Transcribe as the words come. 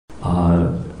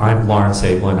I'm Lawrence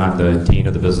Ablin. I'm the Dean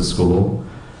of the Business School,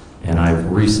 and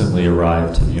I've recently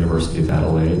arrived to the University of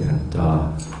Adelaide, and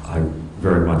I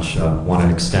very much want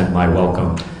to extend my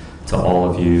welcome to all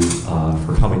of you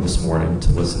for coming this morning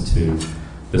to listen to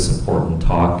this important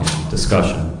talk and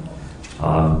discussion.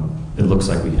 It looks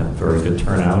like we have a very good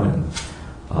turnout, and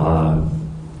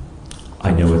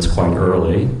I know it's quite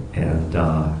early,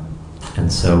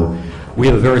 and so we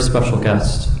have a very special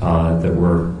guest that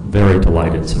we're very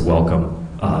delighted to welcome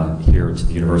here to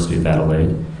the University of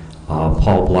Adelaide,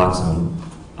 Paul Bloxham,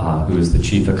 who is the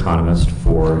Chief Economist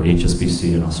for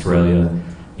HSBC in Australia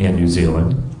and New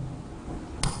Zealand.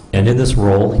 And in this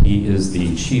role, he is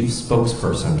the Chief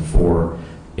Spokesperson for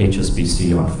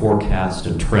HSBC on forecast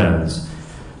and trends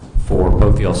for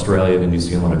both the Australian and New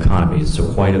Zealand economies,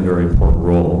 so quite a very important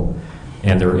role,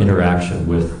 and their interaction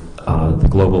with the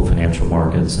global financial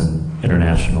markets and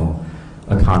international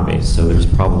economies. So there's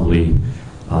probably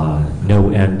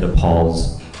no end to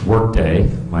Paul's workday.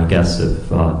 My guess, if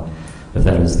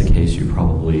that is the case, you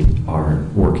probably are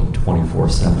working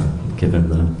 24/7, given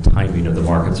the timing of the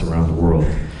markets around the world.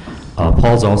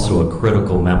 Paul's also a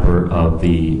critical member of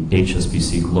the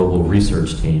HSBC Global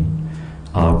Research Team,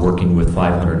 working with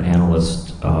 500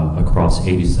 analysts across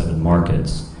 87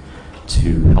 markets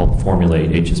to help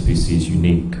formulate HSBC's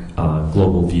unique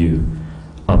global view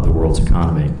of the world's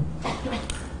economy.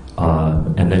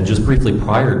 And then just briefly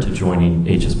prior to joining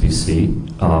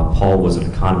HSBC, Paul was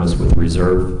an economist with the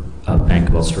Reserve Bank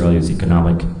of Australia's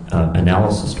Economic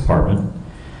Analysis Department,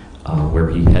 where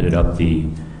he headed up the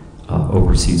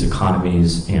overseas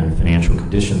economies and financial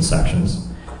conditions sections,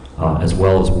 as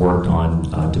well as worked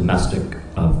on domestic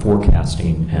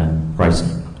forecasting and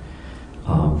pricing.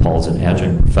 Paul's an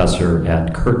adjunct professor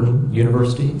at Curtin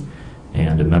University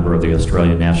and a member of the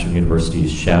Australian National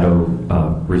University's Shadow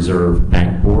Reserve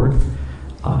Bank Board,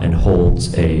 and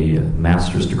holds a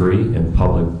master's degree in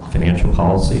public financial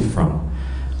policy from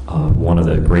one of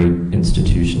the great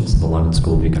institutions, the London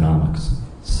School of Economics.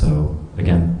 So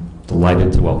again,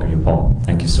 delighted to welcome you, Paul.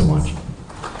 Thank you so much.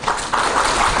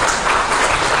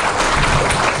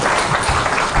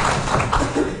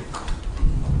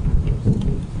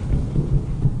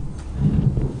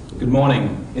 Good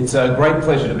morning. It's a great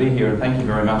pleasure to be here, and thank you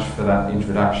very much for that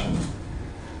introduction.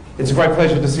 It's a great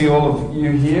pleasure to see all of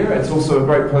you here. It's also a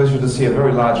great pleasure to see a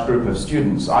very large group of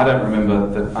students. I don't remember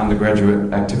that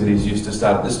undergraduate activities used to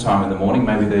start at this time in the morning.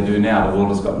 Maybe they do now. The world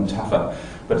has gotten tougher.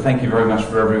 But thank you very much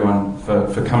for everyone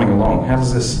for coming along. How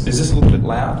does this, is this a little bit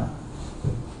loud?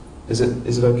 Is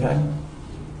it okay?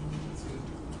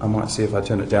 I might see if I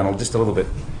turn it down just a little bit.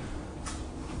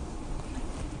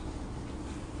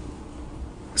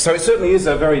 So it certainly is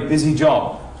a very busy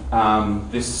job,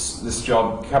 this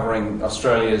job covering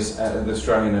Australia's, the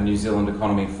Australian and New Zealand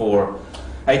economy for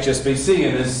HSBC,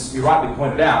 and as you rightly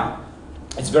pointed out,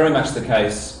 it's very much the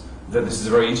case that this is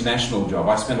a very international job.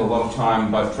 I spend a lot of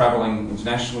time both travelling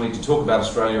internationally to talk about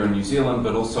Australia and New Zealand,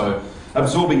 but also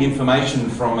absorbing information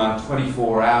from a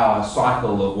 24-hour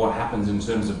cycle of what happens in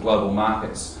terms of global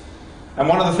markets. And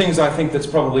one of the things I think that's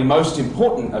probably most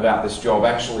important about this job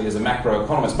actually as a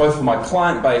macroeconomist, both for my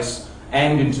client base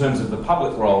and in terms of the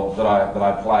public role that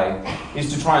I play,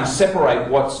 is to try and separate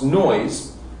what's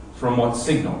noise from what's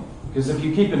signal. Because if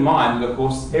you keep in mind that, of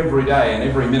course, every day and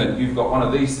every minute you've got one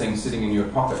of these things sitting in your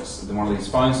pockets, one of these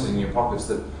phones sitting in your pockets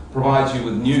that provides you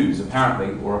with news,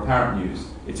 apparently, or apparent news.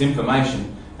 It's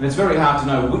information. And it's very hard to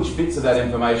know which bits of that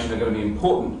information are going to be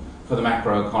important for the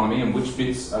macroeconomy and which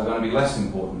bits are going to be less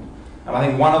important. And I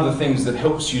think one of the things that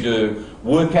helps you to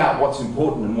work out what's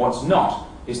important and what's not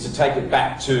is to take it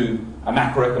back to a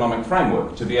macroeconomic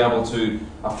framework, to be able to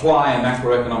apply a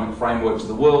macroeconomic framework to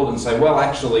the world and say, well,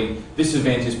 actually, this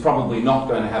event is probably not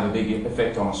going to have a big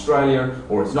effect on Australia,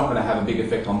 or it's not going to have a big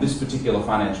effect on this particular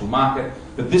financial market,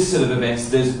 but this set of events,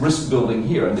 there's risk building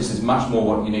here, and this is much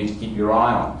more what you need to keep your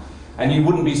eye on. And you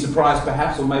wouldn't be surprised,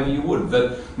 perhaps, or maybe you would,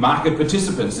 that market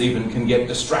participants even can get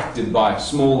distracted by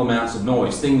small amounts of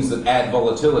noise, things that add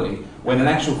volatility, when in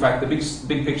actual fact the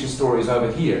big picture story is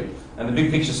over here, and the big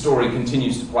picture story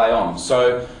continues to play on.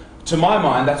 So, to my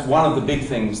mind, that's one of the big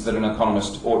things that an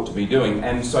economist ought to be doing.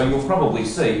 And so you'll probably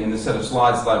see in the set of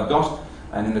slides that I've got,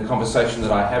 and in the conversation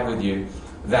that I have with you,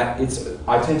 that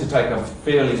I tend to take a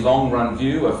fairly long-run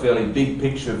view, a fairly big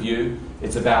picture view.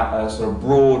 It's about a sort of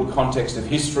broad context of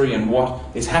history and what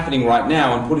is happening right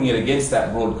now, and putting it against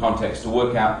that broad context to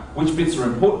work out which bits are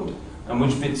important and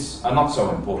which bits are not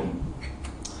so important.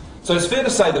 So it's fair to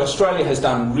say that Australia has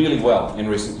done really well in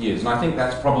recent years, and I think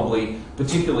that's probably,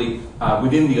 particularly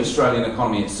within the Australian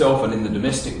economy itself and in the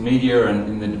domestic media and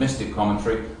in the domestic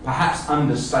commentary, perhaps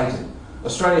understated.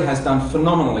 Australia has done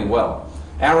phenomenally well.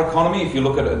 Our economy, if you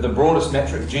look at the broadest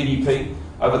metric, GDP,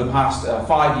 over the past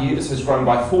 5 years has grown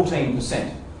by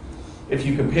 14%. If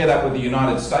you compare that with the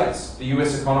United States, the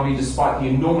US economy, despite the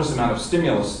enormous amount of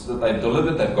stimulus that they've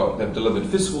delivered, they've delivered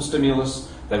fiscal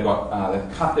stimulus, they've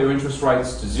cut their interest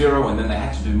rates to zero, and then they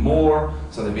had to do more,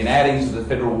 so they've been adding to the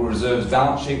Federal Reserve's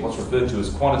balance sheet, what's referred to as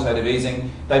quantitative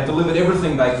easing. They've delivered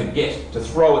everything they could get to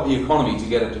throw at the economy to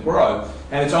get it to grow,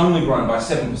 and it's only grown by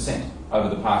 7% over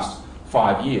the past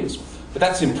 5 years. But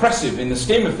that's impressive in the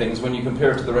scheme of things when you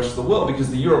compare it to the rest of the world,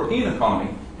 because the European economy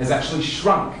has actually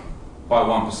shrunk by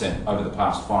 1% over the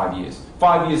past 5 years.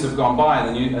 5 years have gone by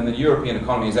and the European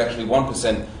economy is actually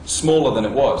 1% smaller than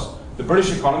it was. The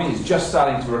British economy is just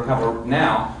starting to recover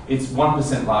now. It's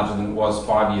 1% larger than it was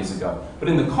 5 years ago. But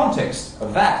in the context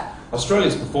of that,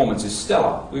 Australia's performance is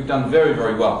stellar. We've done very,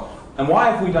 very well. And why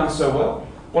have we done so well?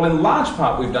 Well, in large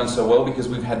part we've done so well because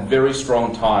we've had very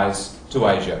strong ties to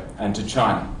Asia and to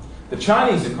China. The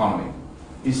Chinese economy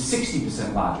is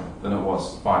 60% larger than it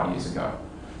was 5 years ago.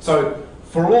 So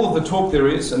for all of the talk there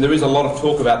is, and there is a lot of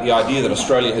talk about the idea that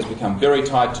Australia has become very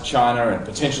tied to China and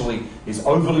potentially is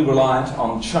overly reliant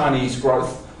on Chinese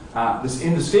growth,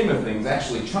 in the scheme of things,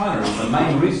 actually China is the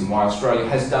main reason why Australia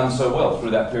has done so well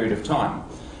through that period of time.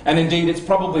 And indeed, it's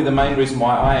probably the main reason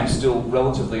why I am still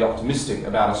relatively optimistic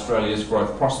about Australia's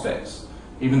growth prospects.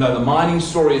 Even though the mining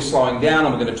story is slowing down,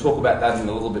 and we're going to talk about that in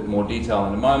a little bit more detail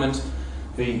in a moment,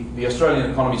 the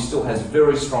Australian economy still has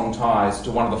very strong ties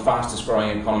to one of the fastest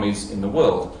growing economies in the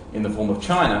world, in the form of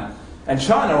China. And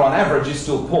China, on average, is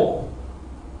still poor.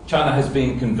 China has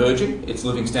been converging, its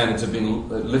living standards have been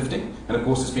lifting, and of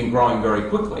course it's been growing very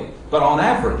quickly. But on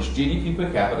average, GDP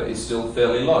per capita is still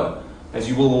fairly low. As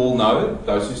you will all know,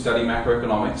 those who study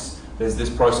macroeconomics, there's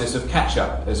this process of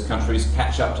catch-up as countries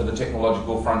catch up to the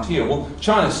technological frontier. Well,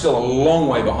 China's still a long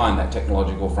way behind that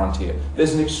technological frontier.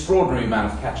 There's an extraordinary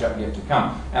amount of catch-up yet to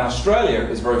come. And Australia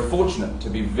is very fortunate to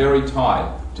be very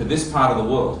tied to this part of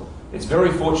the world. It's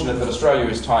very fortunate that Australia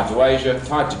is tied to Asia,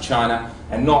 tied to China,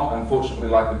 and not, unfortunately,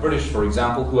 like the British, for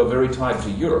example, who are very tied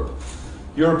to Europe.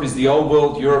 Europe is the old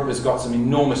world. Europe has got some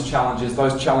enormous challenges.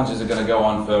 Those challenges are going to go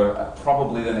on for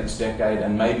probably the next decade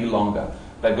and maybe longer.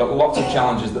 They've got lots of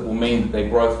challenges that will mean that their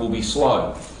growth will be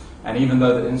slow. And even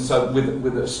though,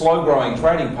 with a slow-growing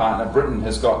trading partner, Britain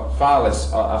has got a far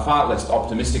less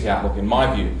optimistic outlook, in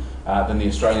my view, than the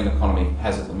Australian economy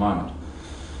has at the moment.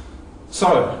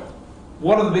 So,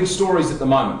 what are the big stories at the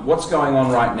moment? What's going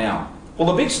on right now? Well,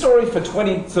 the big story for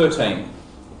 2013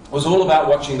 was all about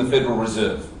watching the Federal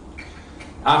Reserve.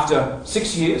 After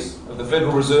 6 years of the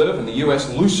Federal Reserve and the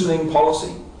US loosening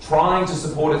policy, trying to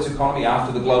support its economy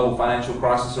after the global financial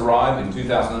crisis arrived in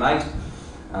 2008,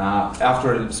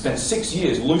 after it had spent 6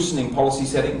 years loosening policy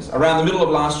settings, around the middle of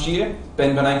last year,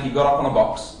 Ben Bernanke got up on a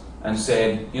box and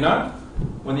said, you know,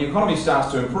 when the economy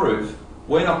starts to improve,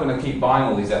 we're not going to keep buying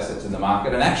all these assets in the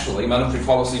market, and actually monetary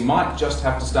policy might just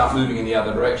have to start moving in the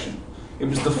other direction. It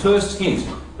was the first hint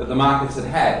that the markets had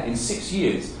had in 6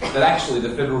 years that actually the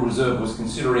Federal Reserve was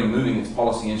considering moving its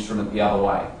policy instrument the other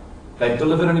way. They've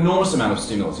delivered an enormous amount of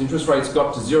stimulus. Interest rates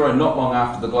got to zero not long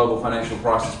after the global financial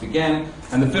crisis began,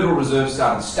 and the Federal Reserve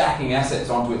started stacking assets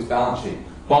onto its balance sheet,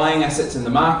 buying assets in the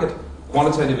market,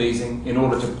 quantitative easing, in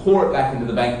order to pour it back into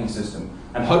the banking system,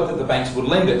 and hope that the banks would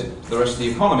lend it to the rest of the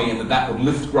economy and that would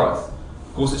lift growth.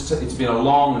 Of course, it's been a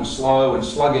long and slow and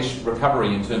sluggish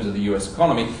recovery in terms of the US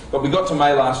economy, but we got to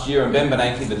May last year and Ben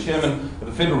Bernanke, the chairman of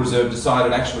the Federal Reserve,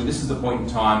 decided actually this is the point in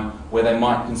time where they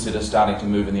might consider starting to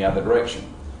move in the other direction.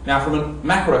 Now, from a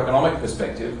macroeconomic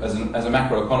perspective, as a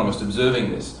macroeconomist observing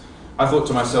this, I thought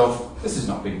to myself, this is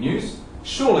not big news.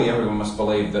 Surely everyone must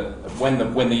believe that when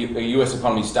the US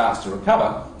economy starts to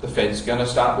recover, the Fed's going to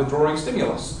start withdrawing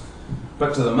stimulus.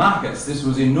 But to the markets, this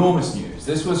was enormous news.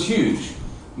 This was huge.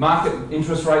 Market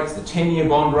interest rates, the 10-year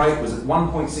bond rate was at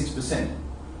 1.6%.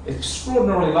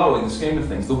 Extraordinarily low in the scheme of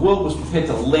things. The world was prepared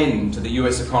to lend to the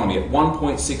US economy at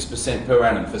 1.6% per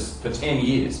annum for 10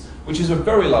 years, which is a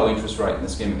very low interest rate in the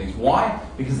scheme of things. Why?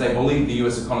 Because they believed the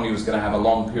US economy was going to have a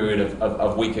long period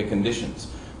of weaker conditions.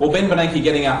 Well, Ben Bernanke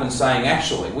getting up and saying,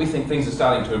 actually, we think things are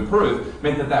starting to improve,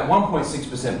 meant that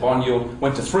 1.6% bond yield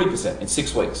went to 3% in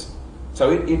 6 weeks. So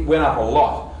it went up a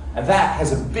lot. And that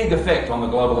has a big effect on the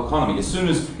global economy. As soon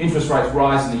as interest rates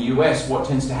rise in the US, what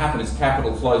tends to happen is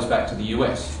capital flows back to the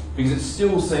US, because it's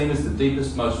still seen as the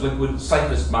deepest, most liquid,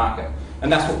 safest market. And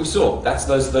that's what we saw.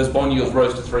 Those bond yields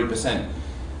rose to 3%.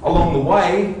 Along the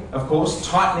way, of course,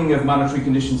 tightening of monetary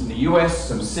conditions in the US,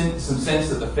 some sense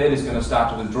that the Fed is going to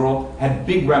start to withdraw, had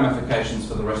big ramifications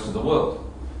for the rest of the world.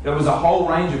 There was a whole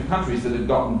range of countries that had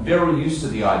gotten very used to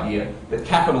the idea that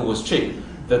capital was cheap.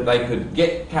 that they could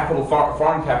get capital,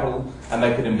 foreign capital, and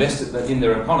they could invest it in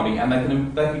their economy, and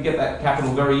they could get that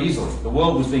capital very easily. The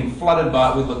world was being flooded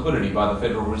with liquidity by the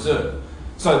Federal Reserve.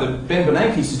 So Ben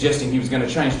Bernanke suggesting he was going to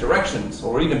change directions,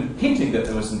 or even hinting that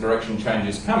there were some direction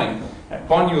changes coming,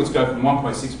 bond yields go from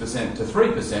 1.6% to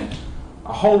 3%,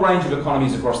 a whole range of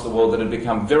economies across the world that had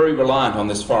become very reliant on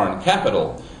this foreign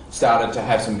capital started to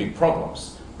have some big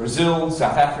problems. Brazil,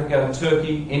 South Africa,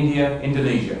 Turkey, India,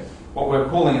 Indonesia. What we're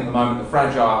calling at the moment the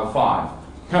Fragile Five.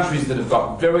 Countries that have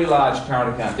got very large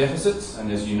current account deficits, and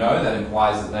as you know, that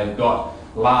implies that they've got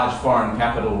large foreign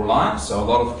capital reliance, so a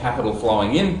lot of capital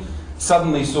flowing in,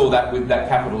 suddenly saw that with that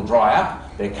capital dry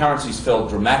up. Their currencies fell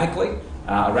dramatically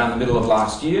around the middle of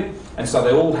last year, and so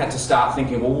they all had to start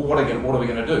thinking, well, what are we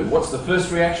going to do? What's the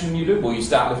first reaction you do? Well, you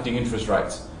start lifting interest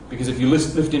rates. Because if you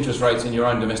lift interest rates in your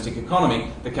own domestic economy,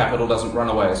 the capital doesn't run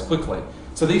away as quickly.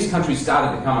 So these countries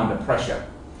started to come under pressure.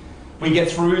 We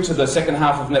get through to the second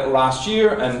half of last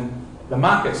year, and the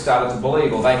market started to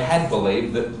believe, or they had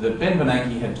believed, that Ben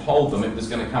Bernanke had told them it was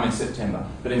going to come in September.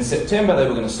 But in September they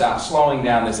were going to start slowing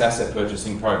down this asset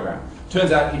purchasing program.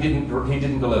 Turns out he didn't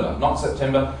deliver. Not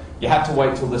September. You had to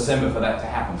wait till December for that to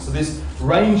happen. So this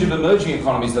range of emerging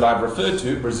economies that I've referred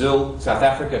to, Brazil, South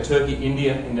Africa, Turkey,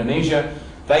 India, Indonesia,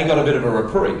 they got a bit of a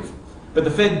reprieve. But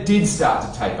the Fed did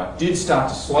start to taper, did start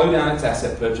to slow down its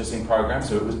asset purchasing program,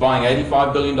 so it was buying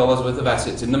 $85 billion worth of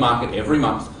assets in the market every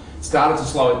month, started to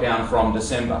slow it down from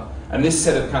December. And this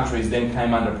set of countries then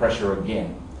came under pressure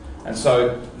again. And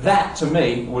so that, to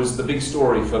me, was the big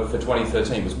story for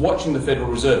 2013, was watching the Federal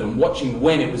Reserve and watching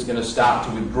when it was going to start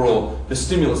to withdraw the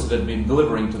stimulus that had been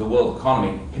delivering to the world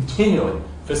economy continually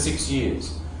for 6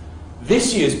 years.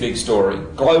 This year's big story,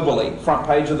 globally, front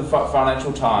page of the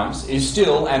Financial Times, is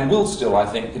still, and will still, I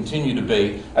think, continue to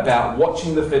be, about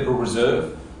watching the Federal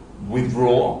Reserve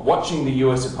withdraw, watching the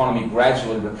US economy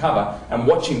gradually recover, and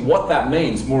watching what that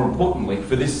means, more importantly,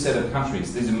 for this set of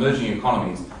countries, these emerging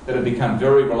economies that have become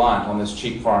very reliant on this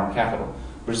cheap foreign capital.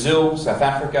 Brazil, South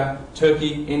Africa,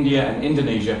 Turkey, India and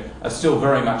Indonesia are still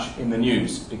very much in the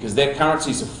news because their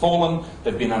currencies have fallen,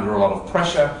 they've been under a lot of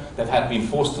pressure, they've been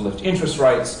forced to lift interest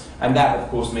rates, and that of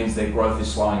course means their growth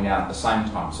is slowing down at the same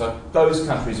time. So those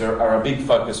countries are a big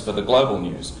focus for the global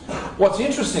news. What's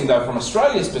interesting though from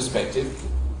Australia's perspective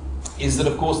is that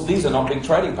of course these are not big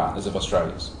trading partners of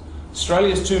Australia's.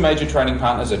 Australia's two major trading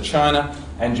partners are China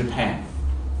and Japan.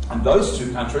 And those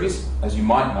two countries, as you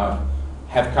might know,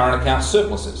 have current account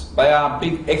surpluses. They are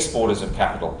big exporters of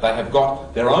capital. They have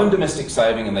got their own domestic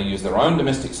saving and they use their own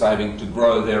domestic saving to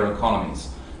grow their economies.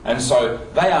 And so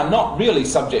they are not really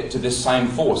subject to this same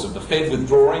force of the Fed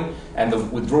withdrawing and the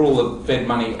withdrawal of Fed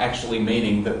money actually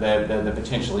meaning that they're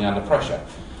potentially under pressure.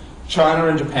 China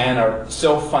and Japan are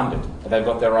self-funded. They've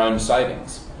got their own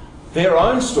savings. Their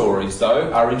own stories,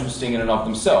 though, are interesting in and of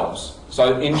themselves.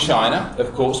 So in China,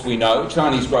 of course, we know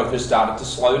Chinese growth has started to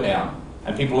slow down.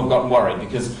 And people have gotten worried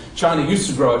because China used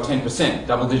to grow at 10%,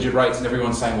 double-digit rates, and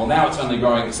everyone's saying, well, now it's only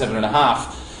growing at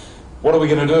 7.5%. What are we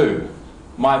going to do?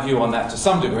 My view on that to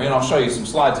some degree, and I'll show you some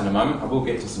slides in a moment. I will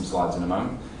get to some slides in a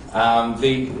moment.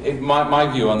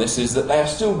 My view on this is that they are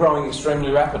still growing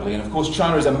extremely rapidly. And of course,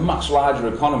 China is a much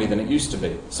larger economy than it used to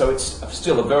be. So it's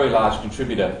still a very large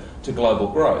contributor to global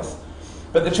growth.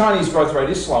 But the Chinese growth rate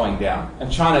is slowing down,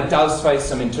 and China does face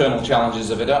some internal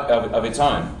challenges of its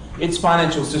own. Its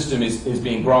financial system is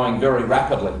growing very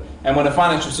rapidly, and when a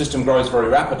financial system grows very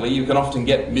rapidly, you can often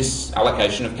get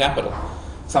misallocation of capital.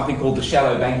 Something called the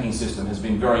shadow banking system has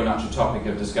been very much a topic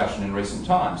of discussion in recent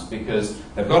times because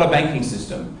they've got a banking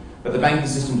system, but the banking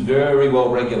system is very well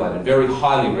regulated, very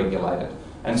highly regulated.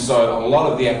 And so a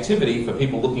lot of the activity for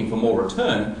people looking for more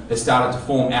return has started to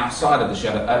form outside of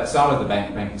the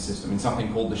banking system in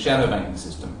something called the shadow banking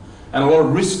system. And a lot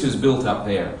of risk is built up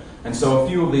there. And so a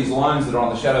few of these loans that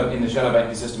are in the shadow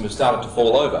banking system have started to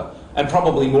fall over, and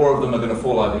probably more of them are going to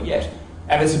fall over yet.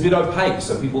 And it's a bit opaque,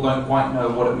 so people don't quite know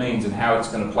what it means and how it's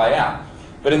going to play out.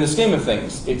 But in the scheme of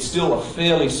things, it's still a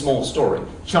fairly small story.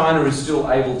 China is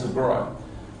still able to grow.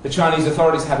 The Chinese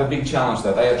authorities have a big challenge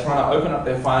though. They are trying to open up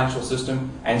their financial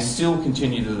system and still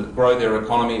continue to grow their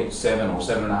economy at 7 or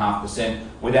 7.5%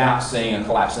 without seeing a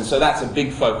collapse. And so that's a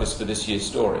big focus for this year's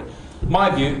story. My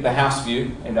view, the house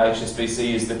view in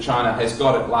HSBC, is that China has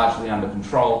got it largely under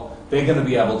control. They're going to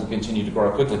be able to continue to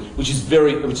grow quickly, which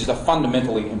is a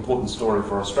fundamentally important story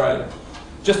for Australia.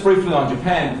 Just briefly on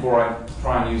Japan, before I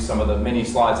try and use some of the many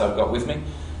slides I've got with me,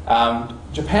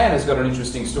 Japan has got an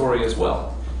interesting story as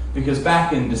well, because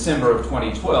back in December of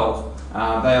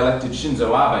 2012, they elected Shinzo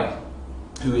Abe,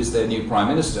 who is their new Prime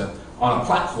Minister, on a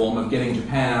platform of getting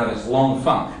Japan out of its long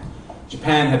funk.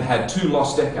 Japan had had 2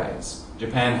 lost decades.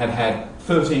 Japan had had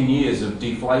 13 years of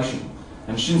deflation.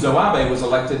 And Shinzo Abe was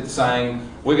elected saying,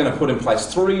 we're going to put in place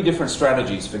 3 different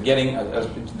strategies for getting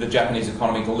the Japanese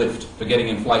economy to lift, for getting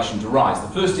inflation to rise.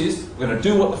 The first is, we're going to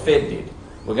do what the Fed did.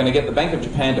 We're going to get the Bank of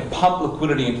Japan to pump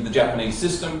liquidity into the Japanese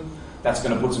system. That's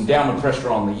going to put some downward pressure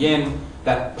on the yen.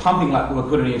 That pumping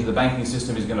liquidity into the banking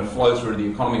system is going to flow through to the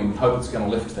economy, and we hope it's going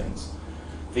to lift things.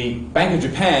 The Bank of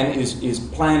Japan is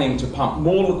planning to pump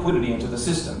more liquidity into the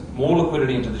system, more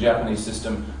liquidity into the Japanese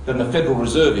system than the Federal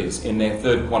Reserve is in their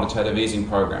third quantitative easing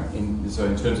program, so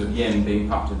in terms of yen being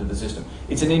pumped into the system.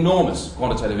 It's an enormous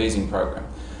quantitative easing program.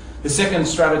 The second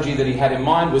strategy that he had in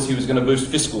mind was he was going to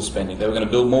boost fiscal spending. They were going to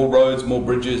build more roads, more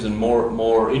bridges, and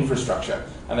more infrastructure,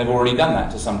 and they've already done that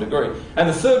to some degree. And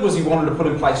the third was he wanted to put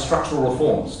in place structural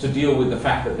reforms to deal with the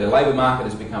fact that their labour market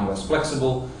has become less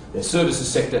flexible, their services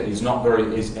sector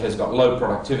has got low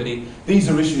productivity. These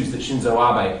are issues that Shinzo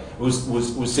Abe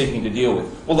was seeking to deal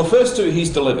with. Well, the first two he's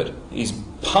delivered. He's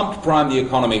pumped prime the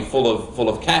economy full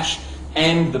of cash,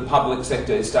 and the public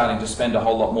sector is starting to spend a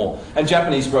whole lot more. And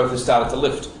Japanese growth has started to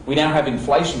lift. We now have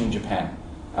inflation in Japan.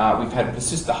 We've had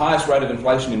the highest rate of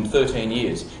inflation in 13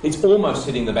 years. It's almost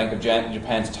hitting the Bank of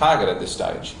Japan's target at this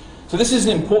stage. So this is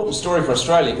an important story for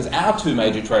Australia because our 2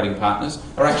 major trading partners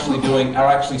are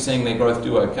actually seeing their growth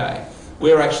do okay.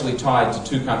 We're actually tied to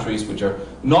 2 countries which are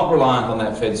not reliant on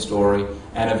that Fed story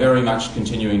and are very much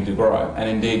continuing to grow. And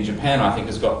indeed, Japan, I think,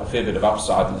 has got a fair bit of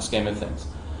upside in the scheme of things.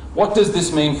 What does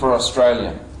this mean for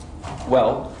Australia?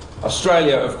 Well,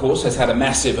 Australia, of course, has had a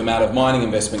massive amount of mining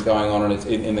investment going on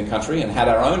in the country and had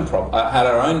our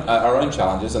own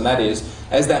challenges, and that is,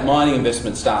 as that mining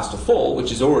investment starts to fall,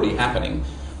 which is already happening,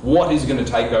 what is going to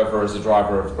take over as a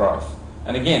driver of growth?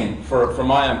 And again, from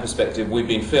my own perspective, we've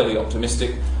been fairly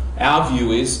optimistic. Our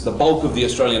view is the bulk of the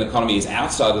Australian economy is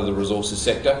outside of the resources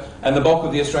sector, and the bulk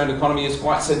of the Australian economy is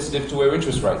quite sensitive to where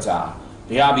interest rates are.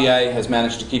 The RBA has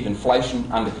managed to keep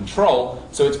inflation under control,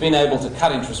 so it's been able to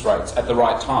cut interest rates at the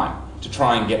right time to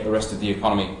try and get the rest of the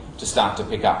economy to start to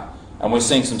pick up. And we're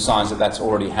seeing some signs that that's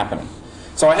already happening.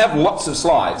 So I have lots of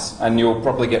slides, and you'll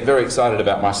probably get very excited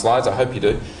about my slides. I hope you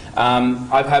do.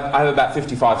 I have about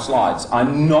 55 slides.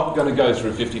 I'm not going to go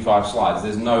through 55 slides.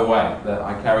 There's no way that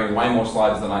I carry way more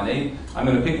slides than I need. I'm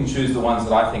going to pick and choose the ones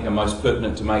that I think are most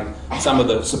pertinent to make some of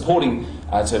the supporting,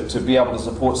 to be able to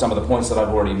support some of the points that I've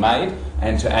already made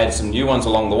and to add some new ones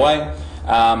along the way.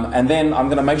 And then I'm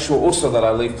going to make sure also that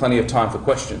I leave plenty of time for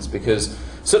questions, because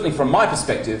certainly from my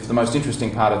perspective, the most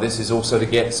interesting part of this is also to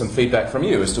get some feedback from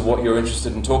you as to what you're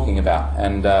interested in talking about.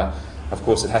 And of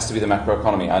course, it has to be the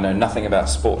macroeconomy. I know nothing about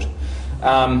sport.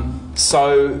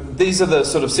 So these are the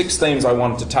sort of 6 themes I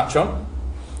wanted to touch on.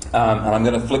 And I'm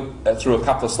going to flick through a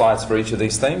couple of slides for each of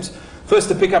these themes. First,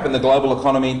 the pickup in the global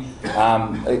economy.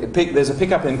 There's a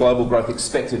pickup in global growth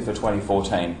expected for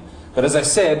 2014. But as I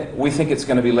said, we think it's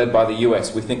going to be led by the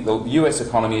US. We think the US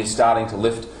economy is starting to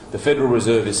lift. The Federal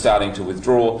Reserve is starting to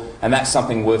withdraw, and that's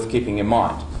something worth keeping in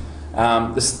mind.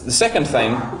 The second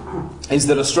thing is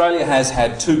that Australia has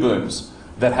had 2 booms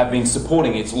that have been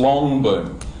supporting its long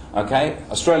boom. Okay,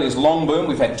 Australia's long boom,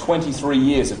 we've had 23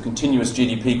 years of continuous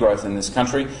GDP growth in this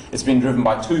country. It's been driven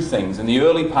by 2 things. In the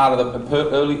early part of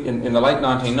in the late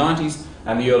 1990s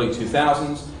and the early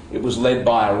 2000s, it was led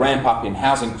by a ramp up in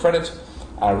housing credit,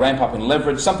 a ramp up in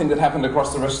leverage, something that happened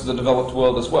across the rest of the developed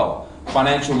world as well.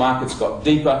 Financial markets got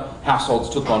deeper, households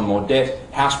took on more debt,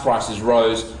 house prices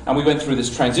rose, and we went through this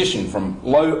transition from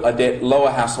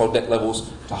lower household debt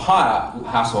levels to higher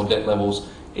household debt levels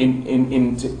in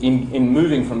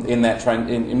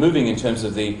moving in terms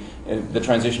of the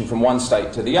transition from one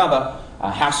state to the other.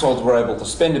 Households were able to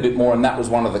spend a bit more, and that was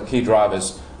one of the key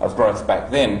drivers of growth back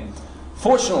then.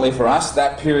 Fortunately for us,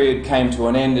 that period came to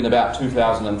an end in about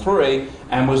 2003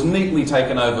 and was neatly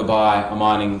taken over by a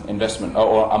mining investment,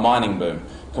 or a mining boom.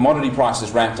 Commodity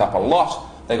prices ramped up a lot,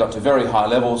 they got to very high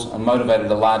levels and motivated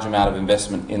a large amount of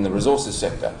investment in the resources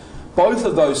sector. Both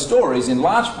of those stories, in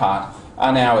large part,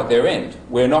 are now at their end.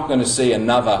 We're not going to see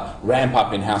another ramp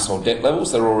up in household debt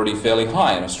levels. They're already fairly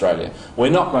high in Australia. We're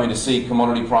not going to see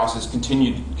commodity prices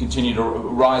continue to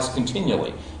rise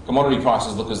continually. Commodity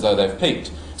prices look as though they've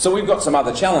peaked. So we've got some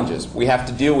other challenges. We have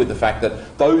to deal with the fact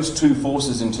that those 2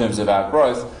 forces in terms of our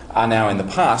growth are now in the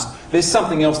past. There's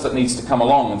something else that needs to come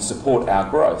along and support our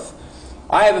growth.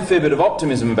 I have a fair bit of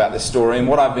optimism about this story, and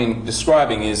what I've been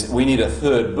describing is we need a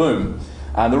 3rd boom.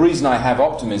 The reason I have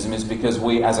optimism is because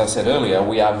we, as I said earlier,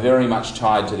 we are very much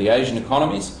tied to the Asian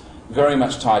economies, very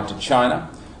much tied to China.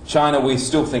 China we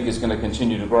still think is going to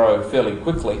continue to grow fairly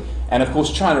quickly, and of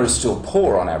course China is still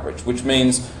poor on average, which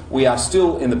means we are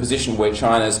still in the position where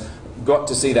China's got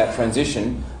to see that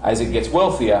transition as it gets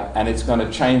wealthier, and it's going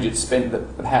to change its spend.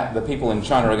 The people in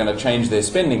China are going to change their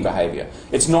spending behaviour.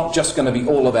 It's not just going to be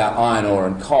all about iron ore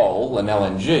and coal and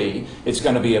LNG. It's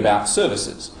going to be about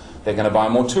services. They're going to buy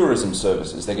more tourism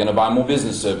services. They're going to buy more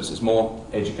business services, more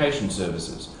education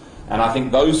services. And I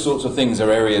think those sorts of things are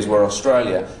areas where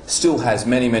Australia still has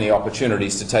many, many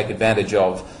opportunities to take advantage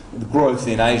of the growth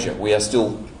in Asia. We are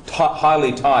still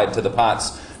highly tied to the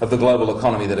parts of the global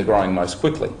economy that are growing most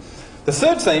quickly. The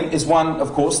third theme is one,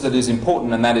 of course, that is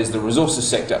important, and that is the resources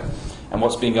sector and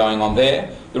what's been going on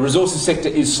there. The resources sector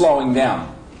is slowing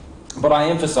down. But I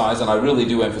emphasise, and I really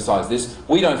do emphasise this,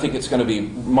 we don't think it's going to be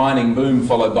mining boom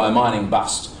followed by mining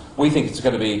bust. We think it's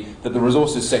going to be that the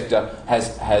resources sector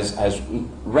has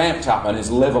ramped up and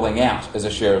is levelling out as a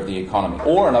share of the economy.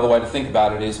 Or another way to think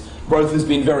about it is growth has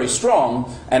been very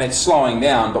strong and it's slowing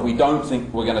down, but we don't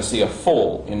think we're going to see a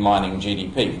fall in mining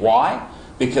GDP. Why?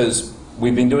 Because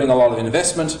we've been doing a lot of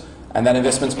investment, and that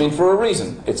investment's been for a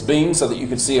reason. It's been so that you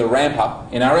could see a ramp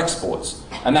up in our exports,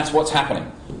 and that's what's happening.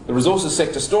 The resources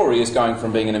sector story is going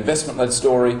from being an investment-led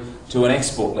story to an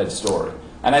export-led story.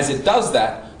 And as it does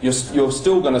that, you're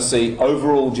still going to see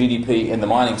overall GDP in the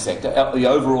mining sector, the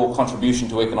overall contribution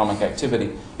to economic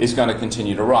activity is going to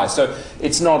continue to rise. So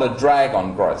it's not a drag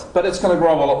on growth, but it's going to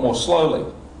grow a lot more slowly.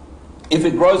 If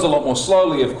it grows a lot more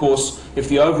slowly, of course, if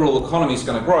the overall economy is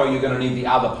going to grow, you're going to need the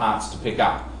other parts to pick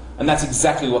up. And that's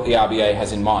exactly what the RBA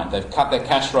has in mind. They've cut their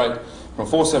cash rate from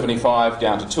 4.75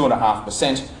 down to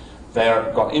 2.5%.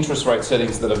 They've got interest rate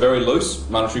settings that are very loose.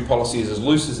 Monetary policy is as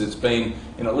loose as it's been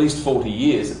in at least 40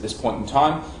 years at this point in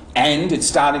time. And it's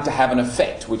starting to have an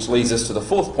effect, which leads us to the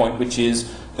fourth point, which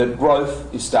is that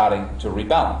growth is starting to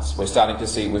rebalance. We're starting to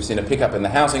see, we've seen a pickup in the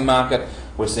housing market,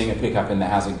 we're seeing a pickup in the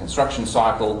housing construction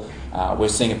cycle, we're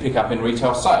seeing a pickup in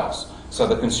retail sales. So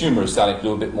the consumer is starting to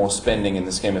do a bit more spending in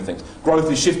the scheme of things.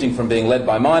 Growth is shifting from being led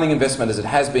by mining investment, as it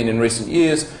has been in recent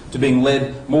years, to being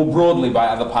led more broadly by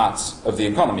other parts of the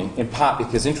economy, in part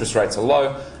because interest rates are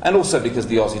low, and also because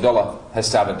the Aussie dollar has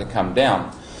started to come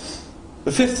down.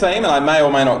 The fifth theme, and I may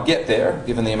or may not get there,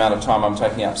 given the amount of time I'm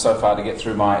taking up so far to get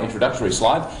through my introductory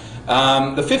slide.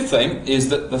 The fifth theme is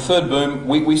that the third boom,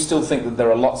 we still think that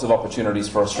there are lots of opportunities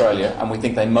for Australia, and we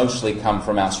think they mostly come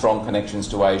from our strong connections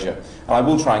to Asia. And I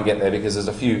will try and get there because there's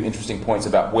a few interesting points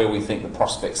about where we think the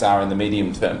prospects are in the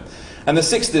medium term. And the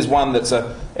sixth is one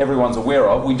that everyone's aware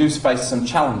of. We do face some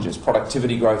challenges.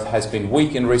 Productivity growth has been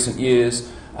weak in recent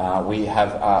years. We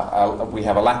have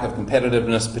a lack of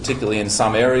competitiveness, particularly in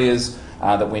some areas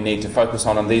that we need to focus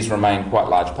on, and these remain quite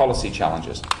large policy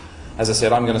challenges. As I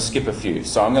said, I'm going to skip a few.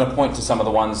 So I'm going to point to some of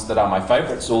the ones that are my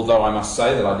favourites, although I must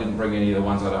say that I didn't bring any of the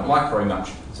ones I don't like very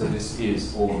much. So this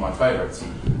is all of my favourites.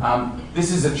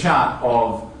 This is a chart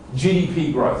of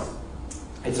GDP growth.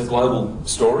 It's a global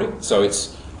story. So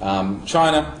it's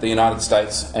China, the United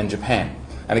States and Japan.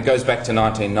 And it goes back to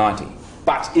 1990.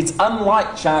 But it's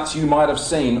unlike charts you might have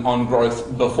seen on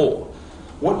growth before.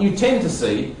 What you tend to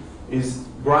see is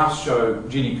graphs show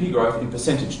GDP growth in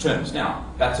percentage terms.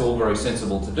 Now, that's all very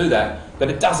sensible to do that, but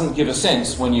it doesn't give a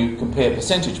sense when you compare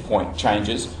percentage point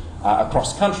changes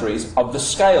across countries of the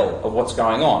scale of what's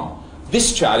going on.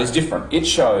 This chart is different. It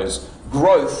shows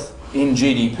growth in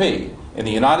GDP in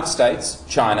the United States,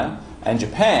 China and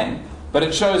Japan, but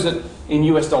it shows it in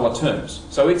US dollar terms.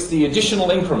 So it's the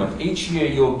additional increment each year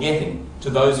you're getting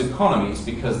to those economies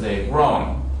because they're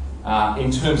growing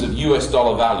in terms of US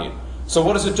dollar value. So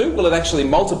what does it do? Well, it actually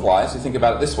multiplies, you think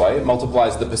about it this way, it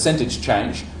multiplies the percentage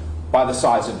change by the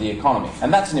size of the economy.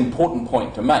 And that's an important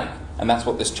point to make, and that's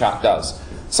what this chart does.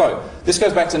 So this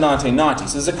goes back to 1990.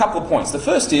 So there's a couple of points. The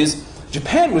first is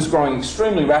Japan was growing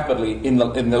extremely rapidly in the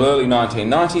early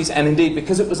 1990s, and indeed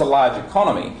because it was a large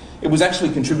economy, it was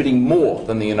actually contributing more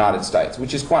than the United States,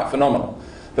 which is quite phenomenal.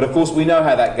 But of course we know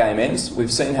how that game ends.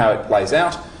 We've seen how it plays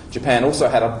out. Japan also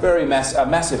had a very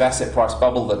massive asset price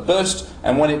bubble that burst,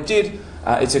 and when it did,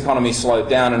 its economy slowed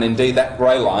down, and indeed that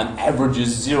grey line averages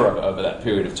zero over that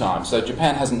period of time. So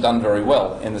Japan hasn't done very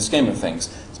well in the scheme of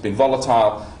things. It's been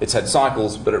volatile, it's had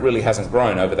cycles, but it really hasn't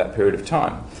grown over that period of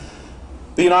time.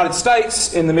 The United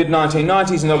States in the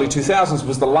mid-1990s and early 2000s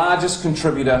was the largest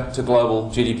contributor to global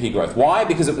GDP growth. Why?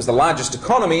 Because it was the largest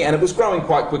economy and it was growing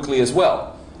quite quickly as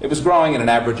well. It was growing at an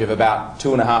average of about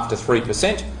 2.5% to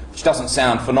 3%, which doesn't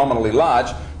sound phenomenally large,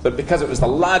 but because it was the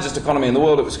largest economy in the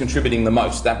world, it was contributing the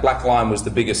most. That black line was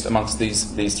the biggest amongst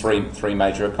these three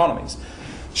major economies.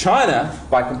 China,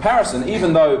 by comparison,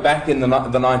 even though back in the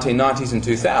 1990s and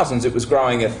 2000s it was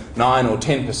growing at 9 or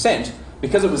 10%,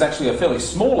 because it was actually a fairly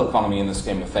small economy in the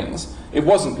scheme of things, it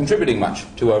wasn't contributing much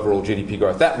to overall GDP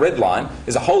growth. That red line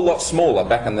is a whole lot smaller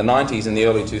back in the 90s and the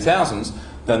early 2000s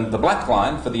than the black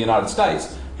line for the United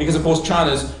States, because of course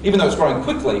China's, even though it's growing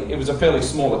quickly, it was a fairly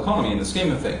small economy in the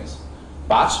scheme of things.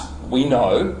 But we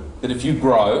know that if you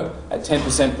grow at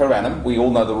 10% per annum, we all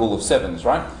know the rule of sevens,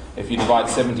 right? If you divide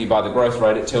 70 by the growth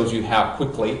rate, it tells you how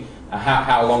quickly,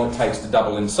 how long it takes to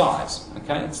double in size.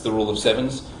 Okay, it's the rule of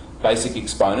sevens, basic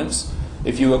exponents.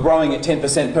 If you are growing at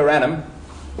 10% per annum,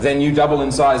 then you double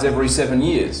in size every 7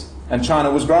 years. And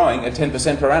China was growing at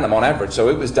 10% per annum on average, so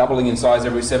it was doubling in size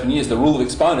every 7 years. The rule of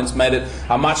exponents made it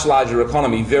a much larger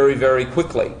economy very, very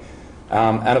quickly.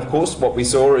 And of course, what we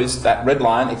saw is that red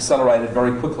line accelerated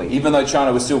very quickly. Even though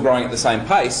China was still growing at the same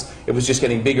pace, it was just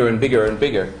getting bigger and bigger and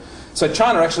bigger. So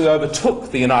China actually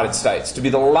overtook the United States to be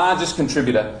the largest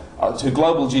contributor to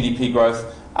global GDP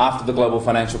growth after the global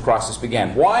financial crisis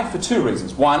began. Why? For two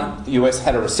reasons. One, the US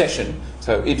had a recession,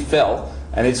 so it fell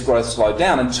and its growth slowed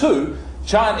down. And two,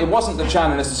 China, it wasn't that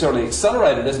China necessarily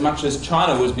accelerated as much as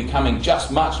China was becoming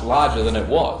just much larger than it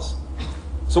was.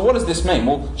 So what does this mean?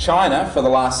 Well, China, for the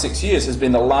last 6 years, has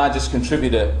been the largest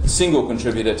contributor, single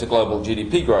contributor to global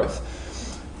GDP growth.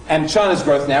 And China's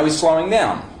growth now is slowing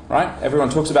down, right? Everyone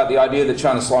talks about the idea that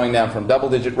China's slowing down from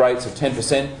double-digit rates of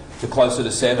 10% to closer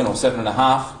to 7 or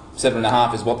 7.5.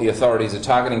 7.5 is what the authorities are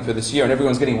targeting for this year, and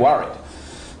everyone's getting worried.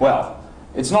 Well,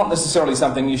 it's not necessarily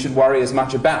something you should worry as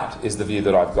much about, is the view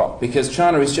that I've got, because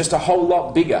China is just a whole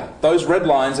lot bigger. Those red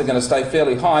lines are going to stay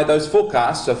fairly high. Those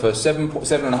forecasts are for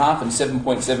 7.5 and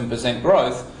 7.7%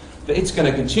 growth. It's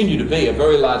going to continue to be a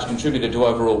very large contributor to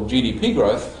overall GDP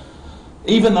growth,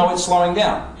 even though it's slowing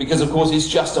down, because of course it's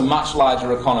just a much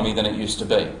larger economy than it used to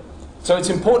be. So it's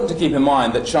important to keep in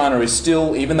mind that China is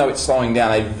still, even though it's slowing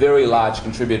down, a very large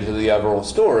contributor to the overall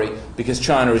story, because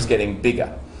China is getting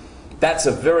bigger. That's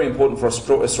a very important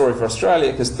story for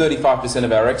Australia, because 35%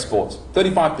 of our exports,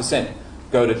 35%,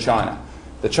 go to China.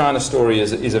 The China story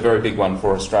is a very big one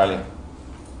for Australia.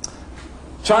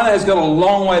 China has got a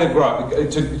long way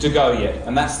to go yet,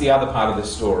 and that's the other part of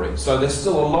this story. So there's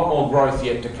still a lot more growth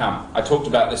yet to come. I talked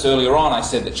about this earlier on. I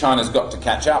said that China's got to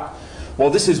catch up.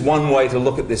 Well, this is one way to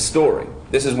look at this story.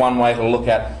 This is one way to look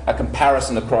at a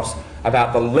comparison across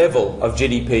about the level of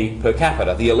GDP per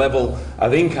capita, the level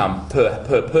of income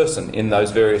per person in those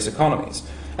various economies.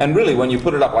 And really, when you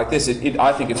put it up like this,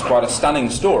 I think it's quite a stunning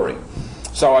story.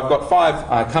 So I've got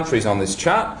 5 countries on this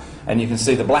chart, and you can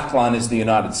see the black line is the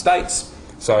United States,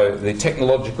 so the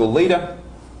technological leader,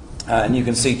 and you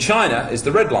can see China is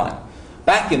the red line.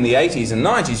 Back in the 80s and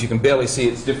 90s, you can barely see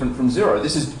it's different from zero.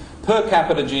 This is per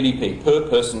capita GDP, per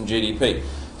person GDP.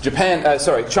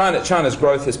 China's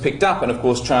growth has picked up, and of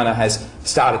course China has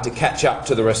started to catch up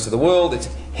to the rest of the world. It's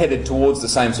headed towards the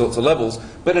same sorts of levels,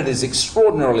 but it is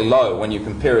extraordinarily low when you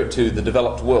compare it to the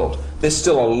developed world. There's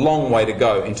still a long way to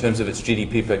go in terms of its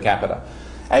GDP per capita.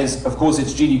 As, of course,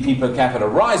 its GDP per capita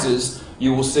rises,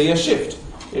 you will see a shift.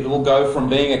 It will go from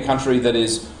being a country that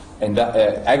is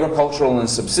agricultural and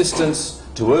subsistence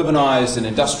to urbanised and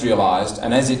industrialised,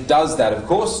 and as it does that, of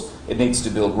course, it needs to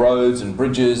build roads and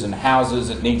bridges and houses.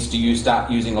 It needs to start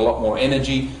using a lot more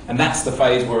energy, and that's the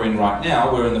phase we're in right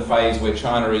now. We're in the phase where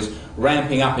China is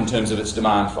ramping up in terms of its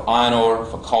demand for iron ore,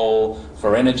 for coal,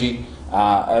 for energy,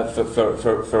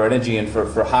 for energy and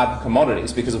for hard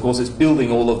commodities, because of course it's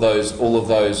building all of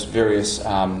those various,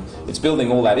 it's building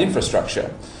all that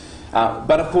infrastructure.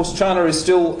 But of course China is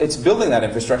it's building that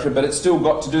infrastructure, but it's still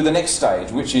got to do the next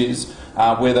stage, which is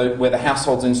where the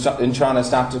households in China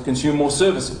start to consume more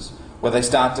services, where they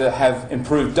start to have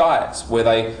improved diets, where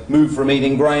they move from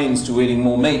eating grains to eating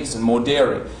more meats and more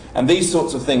dairy. And these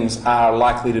sorts of things are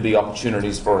likely to be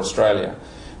opportunities for Australia.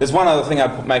 There's one other thing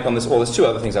I'd make on this, or there's 2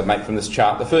 other things I'd make from this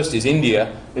chart. The first is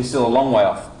India is still a long way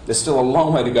off. There's still a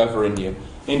long way to go for India.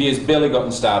 India's barely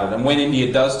gotten started, and when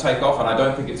India does take off, and I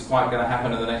don't think it's quite going to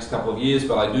happen in the next couple of years,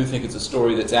 but I do think it's a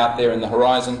story that's out there in the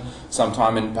horizon.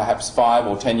 Sometime in perhaps 5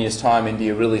 or 10 years' time,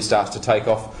 India really starts to take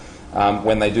off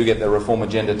when they do get their reform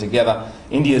agenda together.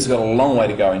 India's got a long way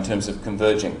to go in terms of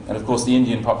converging, and of course the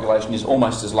Indian population is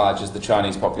almost as large as the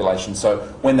Chinese population, so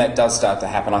when that does start to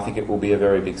happen, I think it will be a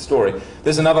very big story.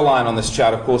 There's another line on this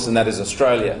chart, of course, and that is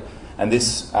Australia. And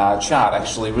this chart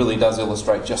actually really does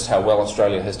illustrate just how well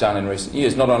Australia has done in recent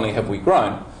years. Not only have we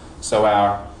grown, so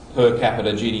our per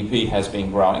capita GDP has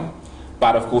been growing,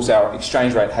 but of course our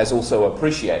exchange rate has also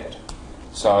appreciated.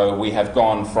 So we have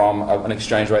gone from an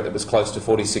exchange rate that was close to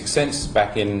 46 cents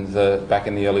back in the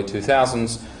early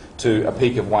 2000s to a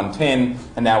peak of 110,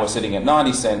 and now we're sitting at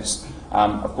 90 cents.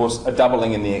 Of course, a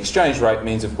doubling in the exchange rate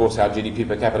means, of course, our GDP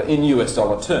per capita in US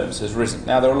dollar terms has risen.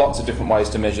 Now, there are lots of different ways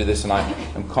to measure this, and I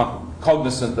am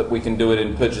cognizant that we can do it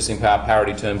in purchasing power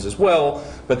parity terms as well,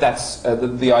 but that's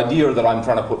the idea that I'm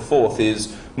trying to put forth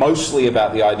is mostly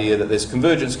about the idea that there's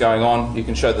convergence going on. You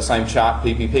can show the same chart,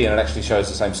 PPP, and it actually shows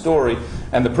the same story.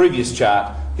 And the previous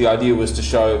chart, the idea was to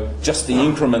show just the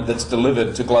increment that's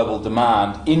delivered to global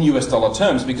demand in US dollar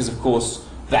terms, because of course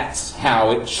that's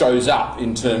how it shows up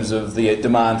in terms of the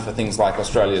demand for things like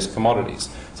Australia's commodities.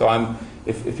 So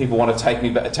if people want to take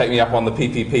me up on the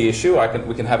PPP issue,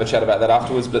 we can have a chat about that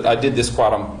afterwards. But I did this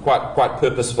quite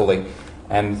purposefully,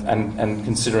 and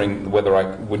considering whether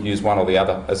I would use one or the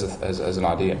other as an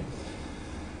idea.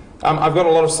 I've got a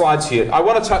lot of slides here. I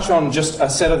want to touch on just a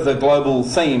set of the global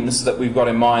themes that we've got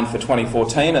in mind for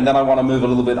 2014, and then I want to move a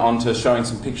little bit on to showing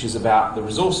some pictures about the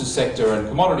resources sector and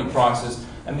commodity prices,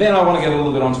 and then I want to get a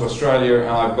little bit onto Australia, and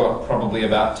I've got probably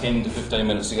about 10 to 15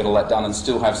 minutes to get all that done and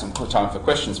still have some time for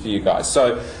questions for you guys.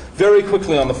 So very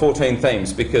quickly on the 14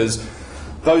 themes, because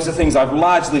those are things I've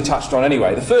largely touched on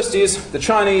anyway. The first is the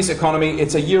Chinese economy.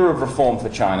 It's a year of reform for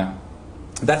China.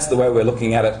 That's the way we're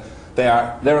looking at it.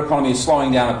 Their economy is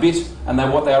slowing down a bit, and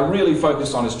what they are really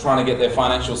focused on is trying to get their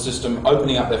financial system,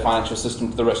 opening up their financial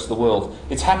system to the rest of the world.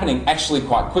 It's happening actually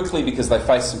quite quickly because they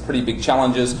face some pretty big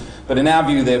challenges, but in our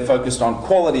view they're focused on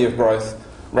quality of growth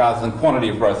rather than quantity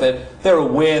of growth. They're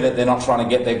aware that they're not trying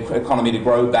to get their economy to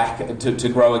grow back, to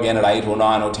grow again at 8 or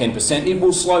 9 or 10%. It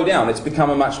will slow down. It's become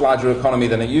a much larger economy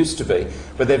than it used to be.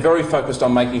 But they're very focused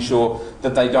on making sure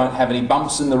that they don't have any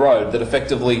bumps in the road, that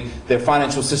effectively their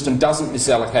financial system doesn't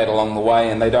misallocate along the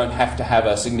way, and they don't have to have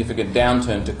a significant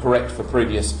downturn to correct for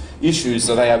previous issues.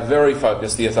 So they are very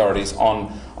focused, the authorities,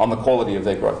 on the quality of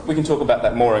their growth. We can talk about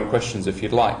that more in questions if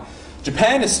you'd like.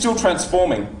 Japan is still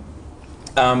transforming.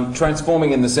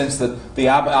 Transforming in the sense that the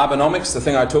Abenomics, the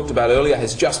thing I talked about earlier,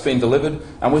 has just been delivered,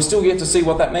 and we're still yet to see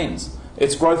what that means.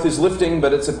 Its growth is lifting,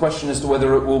 but it's a question as to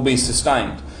whether it will be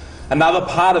sustained. Another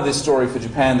part of this story for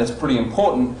Japan that's pretty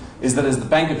important is that as the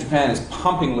Bank of Japan is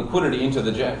pumping liquidity into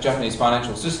the Japanese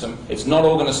financial system, it's not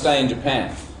all going to stay in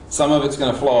Japan. Some of it's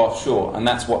going to flow offshore, and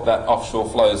that's what that offshore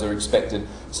flows are expected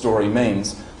story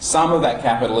means. Some of that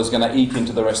capital is going to eke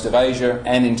into the rest of Asia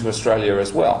and into Australia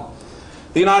as well.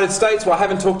 The United States, well, I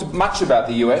haven't talked much about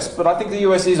the US, but I think the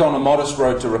US is on a modest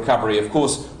road to recovery. Of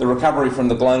course, the recovery from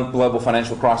the global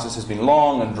financial crisis has been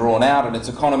long and drawn out, and its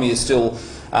economy is still,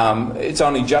 it's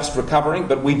only just recovering,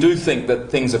 but we do think that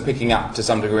things are picking up to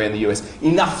some degree in the US,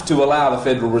 enough to allow the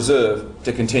Federal Reserve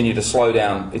to continue to slow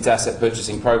down its asset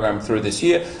purchasing program through this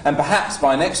year, and perhaps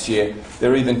by next year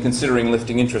they're even considering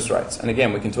lifting interest rates. And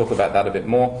again, we can talk about that a bit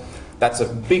more. That's a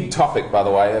big topic, by the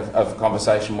way, of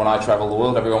conversation when I travel the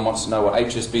world. Everyone wants to know what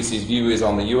HSBC's view is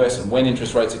on the US and when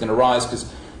interest rates are going to rise,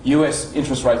 because US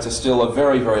interest rates are still a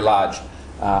very, very large,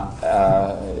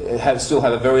 still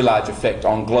have a very large effect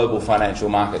on global financial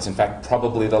markets. In fact,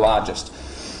 probably the largest.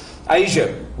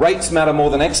 Asia, rates matter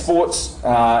more than exports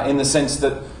in the sense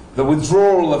that the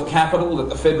withdrawal of capital that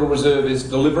the Federal Reserve is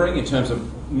delivering in terms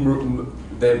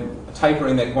of their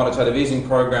tapering their quantitative easing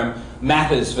program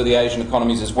matters for the Asian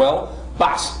economies as well,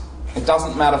 but it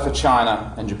doesn't matter for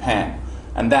China and Japan.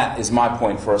 And that is my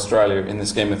point for Australia in the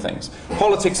scheme of things.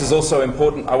 Politics is also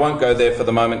important. I won't go there for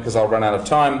the moment because I'll run out of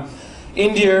time.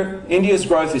 India's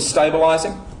growth is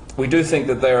stabilising. We do think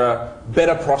that there are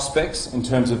better prospects in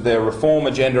terms of their reform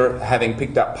agenda having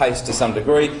picked up pace to some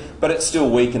degree, but it's still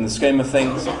weak in the scheme of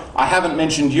things. I haven't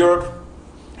mentioned Europe.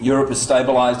 Europe is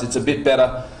stabilised. It's a bit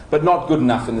better, but not good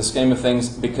enough in the scheme of things,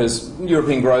 because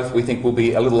European growth we think will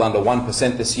be a little under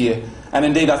 1% this year. And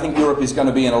indeed I think Europe is going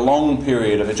to be in a long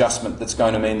period of adjustment that's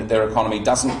going to mean that their economy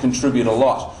doesn't contribute a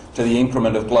lot to the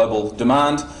increment of global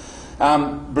demand.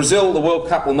 Brazil, the World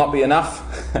Cup will not be enough.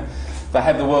 They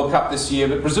have the World Cup this year,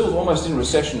 but Brazil's almost in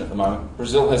recession at the moment.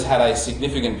 Brazil has had a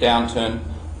significant downturn.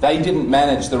 They didn't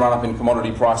manage the run-up in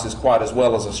commodity prices quite as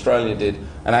well as Australia did,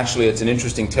 and actually it's an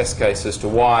interesting test case as to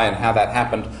why and how that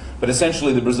happened. But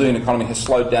essentially the Brazilian economy has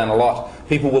slowed down a lot.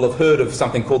 People will have heard of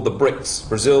something called the BRICS,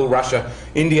 Brazil, Russia,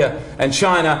 India and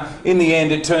China. In the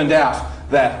end it turned out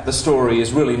that the story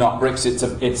is really not BRICS,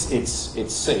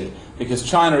 it's C, because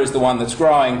China is the one that's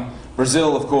growing.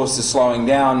 Brazil, of course, is slowing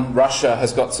down. Russia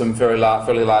has got some fairly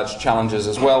large challenges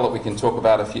as well that we can talk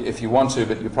about if you want to,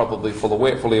 but you're probably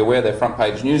fully aware they're front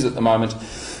page news at the moment.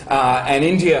 And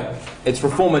India, its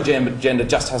reform agenda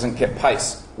just hasn't kept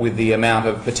pace with the amount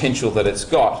of potential that it's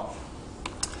got.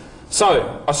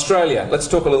 So, Australia. Let's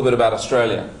talk a little bit about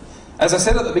Australia. As I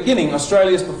said at the beginning,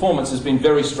 Australia's performance has been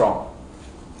very strong,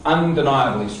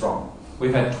 undeniably strong.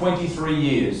 We've had 23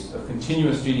 years of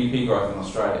continuous GDP growth in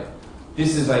Australia.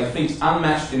 This is a feat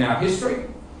unmatched in our history.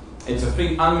 It's a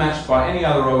feat unmatched by any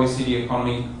other OECD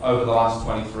economy over the last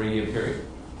 23-year period.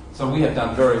 So we have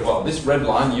done very well. This red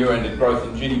line, year-ended growth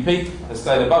in GDP, has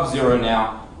stayed above zero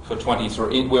now for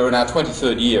 23. We're in our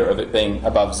 23rd year of it being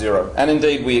above zero. And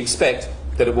indeed, we expect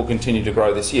that it will continue to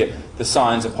grow this year. The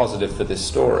signs are positive for this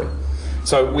story.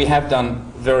 So we have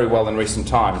done very well in recent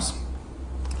times.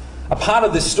 A part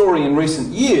of this story in recent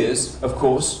years, of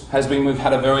course, has been we've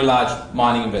had a very large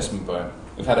mining investment boom.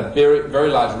 We've had a very, very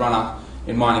large run-up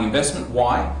in mining investment.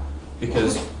 Why?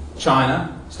 Because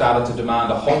China started to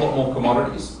demand a whole lot more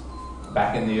commodities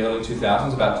back in the early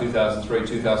 2000s, about 2003,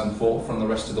 2004, from the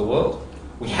rest of the world.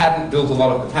 We hadn't built a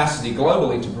lot of capacity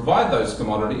globally to provide those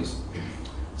commodities,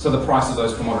 so the price of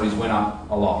those commodities went up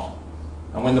a lot.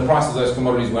 And when the price of those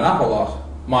commodities went up a lot,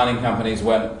 mining companies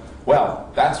went,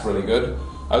 well, that's really good.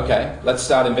 Okay, let's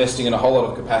start investing in a whole lot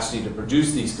of capacity to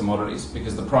produce these commodities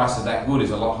because the price of that good is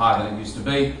a lot higher than it used to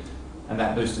be, and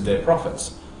that boosted their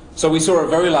profits. So we saw a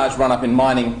very large run-up in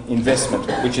mining investment,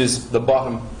 which is the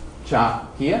bottom chart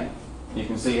here. You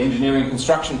can see engineering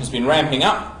construction has been ramping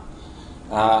up,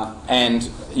 and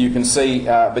you can see,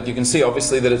 but you can see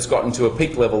obviously that it's gotten to a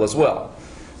peak level as well.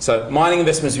 So mining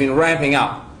investment has been ramping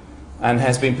up and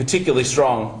has been particularly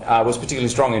strong, was particularly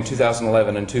strong in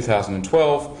 2011 and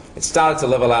 2012. It started to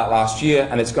level out last year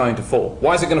and it's going to fall.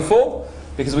 Why is it going to fall?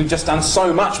 Because we've just done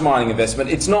so much mining investment,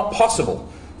 it's not possible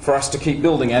for us to keep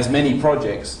building as many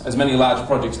projects, as many large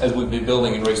projects as we've been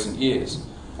building in recent years.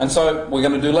 And so we're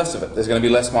going to do less of it. There's going to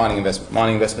be less mining investment.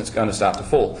 Mining investment's going to start to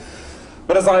fall.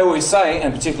 But as I always say,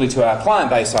 and particularly to our client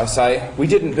base I say, we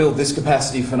didn't build this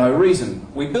capacity for no reason.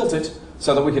 We built it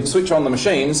so that we could switch on the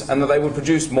machines and that they would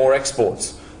produce more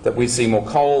exports, that we'd see more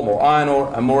coal, more iron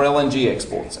ore and more LNG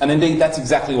exports. And indeed that's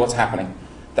exactly what's happening.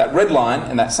 That red line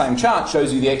in that same chart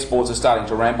shows you the exports are starting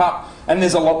to ramp up, and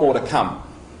there's a lot more to come.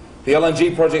 The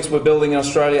LNG projects we're building in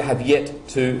Australia have yet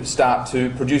to start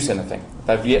to produce anything.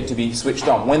 They've yet to be switched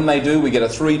on. When they do, we get a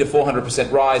 300% to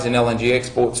 400% rise in LNG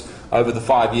exports over the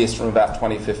 5 years from about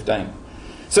 2015.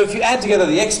 So if you add together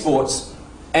the exports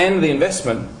and the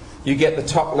investment, you get the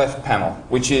top left panel,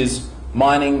 which is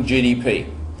mining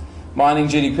GDP. Mining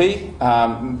GDP,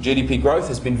 GDP growth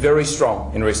has been very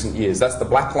strong in recent years. That's the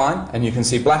black line, and you can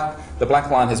see the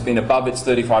black line has been above its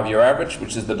 35-year average,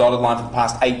 which is the dotted line for the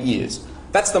past 8 years.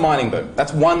 That's the mining boom.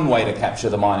 That's one way to capture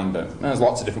the mining boom. There's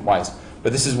lots of different ways,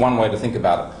 but this is one way to think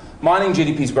about it. Mining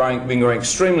GDP has been growing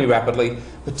extremely rapidly,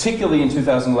 particularly in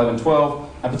 2011-12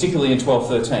 and particularly in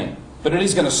 12-13. But it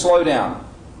is going to slow down.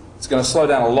 It's going to slow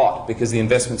down a lot because the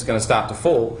investment's going to start to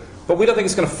fall. But we don't think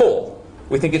it's going to fall.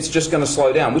 We think it's just going to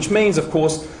slow down, which means, of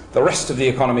course, the rest of the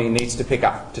economy needs to pick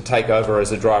up to take over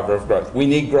as a driver of growth. We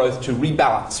need growth to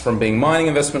rebalance from being mining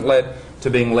investment-led to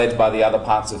being led by the other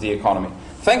parts of the economy.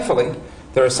 Thankfully,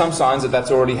 there are some signs that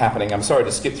that's already happening. I'm sorry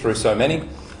to skip through so many,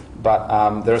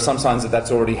 but there are some signs that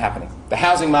that's already happening. The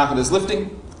housing market is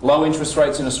lifting. Low interest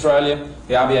rates in Australia.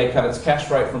 The RBA cut its cash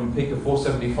rate from a peak of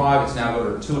 4.75. It's now got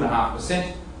it at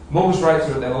 2.5%. Mortgage rates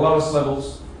are at their lowest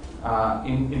levels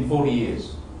in 40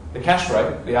 years. The cash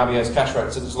rate, the RBA's cash rate,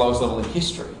 is at its lowest level in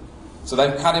history. So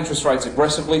they've cut interest rates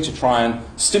aggressively to try and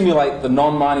stimulate the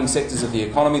non-mining sectors of the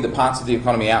economy, the parts of the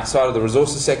economy outside of the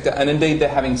resources sector, and indeed they're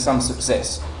having some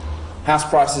success. House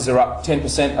prices are up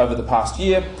 10% over the past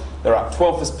year. They're up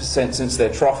 12% since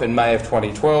their trough in May of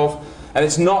 2012. And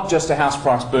it's not just a house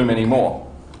price boom anymore.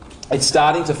 It's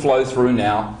starting to flow through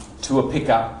now to a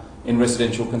pickup in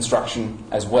residential construction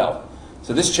as well.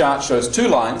 So this chart shows two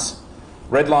lines.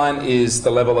 Red line is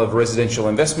the level of residential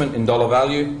investment in dollar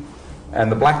value,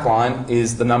 and the black line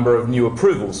is the number of new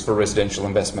approvals for residential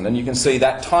investment. And you can see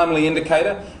that timely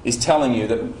indicator is telling you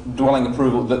that dwelling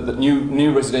approval, that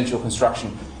new residential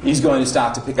construction is going to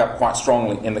start to pick up quite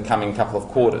strongly in the coming couple of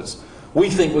quarters. We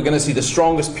think we're going to see the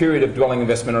strongest period of dwelling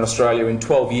investment in Australia in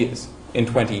 12 years, in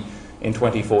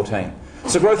 2014.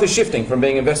 So growth is shifting from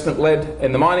being investment-led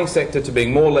in the mining sector to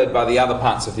being more led by the other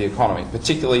parts of the economy,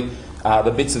 particularly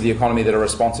the bits of the economy that are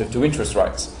responsive to interest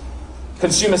rates.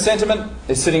 Consumer sentiment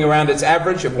is sitting around its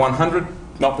average of 100,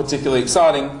 not particularly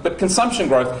exciting, but consumption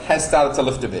growth has started to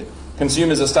lift a bit.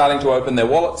 Consumers are starting to open their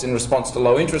wallets in response to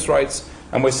low interest rates,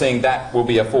 and we're seeing that will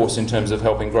be a force in terms of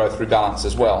helping growth rebalance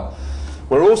as well.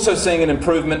 We're also seeing an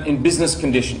improvement in business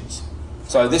conditions.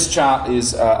 So this chart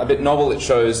is a bit novel. It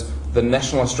shows the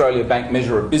National Australia Bank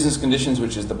measure of business conditions,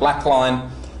 which is the black line,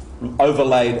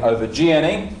 overlaid over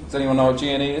GNE. Does anyone know what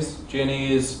GNE is?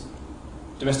 GNE is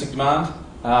domestic demand,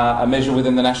 a measure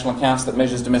within the national accounts that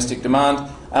measures domestic demand.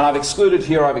 And I've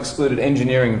excluded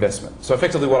engineering investment. So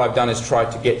effectively what I've done is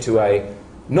tried to get to a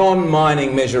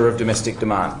non-mining measure of domestic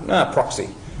demand, proxy.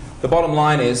 The bottom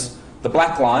line is the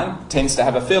black line tends to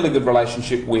have a fairly good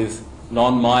relationship with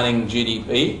non-mining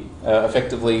GDP,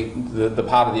 effectively the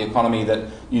part of the economy that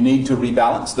you need to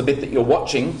rebalance, the bit that you're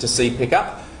watching to see pick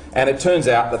up. And it turns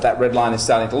out that that red line is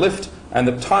starting to lift, and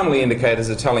the timely indicators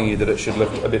are telling you that it should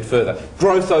lift a bit further.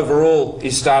 Growth overall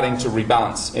is starting to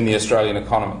rebalance in the Australian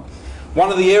economy.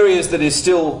 One of the areas that is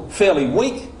still fairly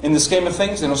weak in the scheme of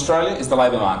things in Australia is the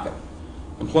labour market.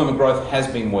 Employment growth has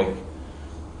been weak.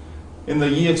 In the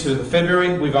year to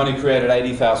February, we've only created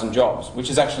 80,000 jobs, which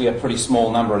is actually a pretty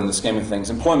small number in the scheme of things.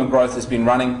 Employment growth has been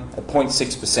running at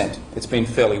 0.6%. It's been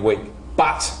fairly weak.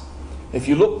 But if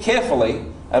you look carefully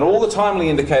at all the timely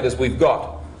indicators we've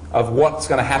got of what's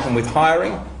going to happen with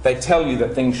hiring, they tell you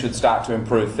that things should start to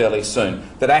improve fairly soon.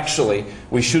 That actually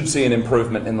we should see an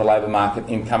improvement in the labour market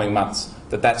in coming months.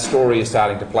 That story is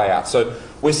starting to play out. So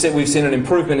we've seen an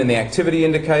improvement in the activity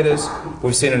indicators,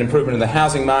 we've seen an improvement in the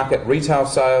housing market, retail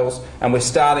sales, and we're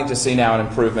starting to see now an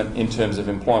improvement in terms of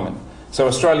employment. So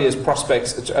Australia's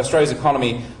prospects, Australia's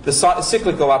economy, the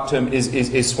cyclical upturn has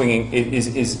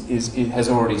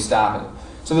already started.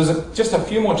 So there's just a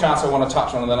few more charts I want to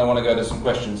touch on, and then I want to go to some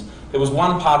questions. There was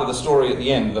one part of the story at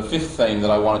the end, the fifth theme,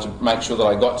 that I wanted to make sure that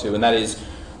I got to, and that is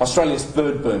Australia's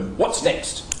third boom. What's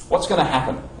next? What's going to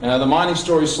happen? The mining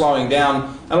story is slowing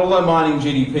down, and although mining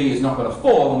GDP is not going to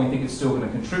fall, and we think it's still going to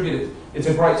contribute, it's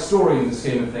a great story in the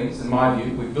scheme of things, in my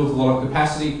view. We've built a lot of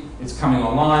capacity, it's coming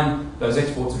online, those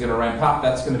exports are going to ramp up,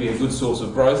 that's going to be a good source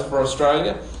of growth for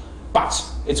Australia, but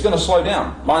it's going to slow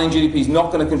down. Mining GDP is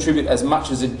not going to contribute as much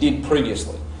as it did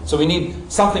previously. So we need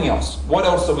something else. What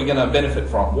else are we going to benefit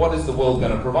from? What is the world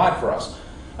going to provide for us?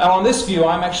 And on this view,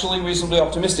 I'm actually reasonably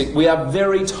optimistic. We are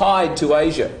very tied to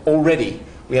Asia already.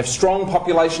 We have strong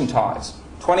population ties.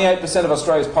 28% of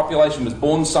Australia's population was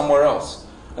born somewhere else.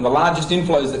 And the largest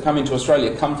inflows that come into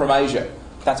Australia come from Asia.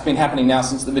 That's been happening now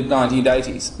since the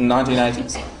mid-1980s.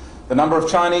 The number of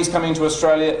Chinese coming to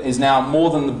Australia is now more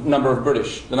than the number of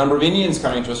British. The number of Indians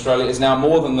coming to Australia is now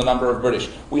more than the number of British.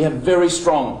 We have very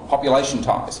strong population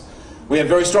ties. We have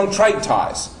very strong trade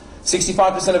ties.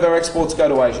 65% of our exports go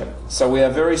to Asia. So we are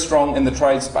very strong in the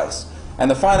trade space. And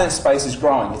the finance space is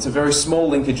growing. It's a very small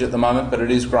linkage at the moment, but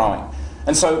it is growing.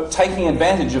 And so taking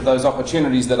advantage of those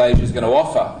opportunities that Asia is going to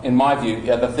offer, in my view,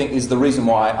 is the reason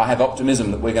why I have optimism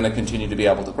that we're going to continue to be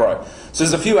able to grow. So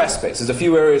there's a few aspects. There's a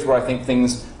few areas where I think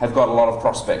things have got a lot of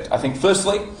prospect. I think,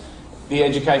 firstly, the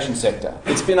education sector.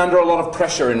 It's been under a lot of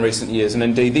pressure in recent years, and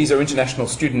indeed these are international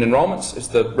student enrolments. It's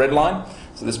the red line,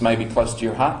 so this may be close to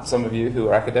your heart, some of you who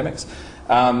are academics.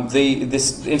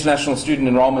 This international student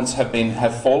enrolments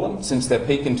have fallen since their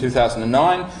peak in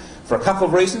 2009 for a couple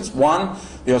of reasons. One,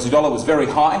 the Aussie dollar was very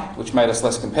high, which made us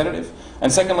less competitive.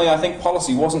 And secondly, I think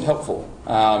policy wasn't helpful.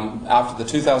 After the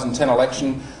 2010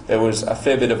 election, there was a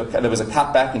fair bit of there was a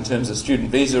cutback in terms of student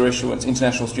visa issuance,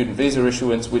 international student visa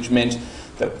issuance, which meant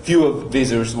that fewer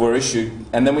visas were issued.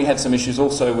 And then we had some issues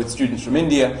also with students from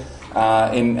India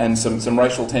and some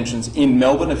racial tensions in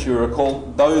Melbourne, if you recall.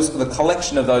 The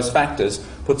collection of those factors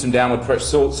put some downward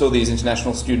pressure, saw these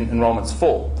international student enrolments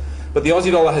fall. But the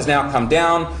Aussie dollar has now come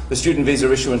down, the student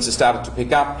visa issuance has started to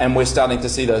pick up, and we're starting to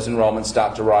see those enrolments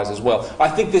start to rise as well. I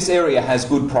think this area has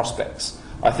good prospects.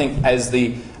 I think as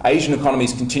the Asian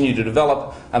economies continue to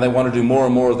develop and they want to do more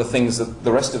and more of the things that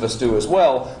the rest of us do as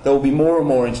well, there will be more and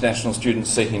more international students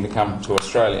seeking to come to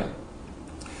Australia.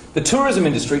 The tourism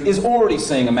industry is already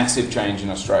seeing a massive change in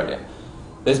Australia.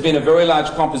 There's been a very large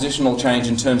compositional change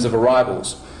in terms of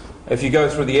arrivals. If you go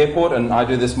through the airport, and I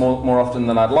do this more often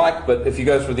than I'd like, but if you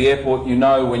go through the airport, you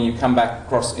know when you come back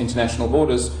across international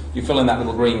borders, you fill in that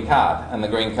little green card, and the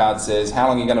green card says how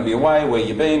long you're going to be away, where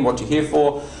you've been, what you're here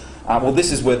for. Well,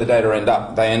 this is where the data end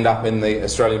up. They end up in the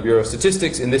Australian Bureau of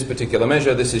Statistics. In this particular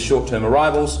measure, this is short-term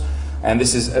arrivals, and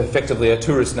this is effectively a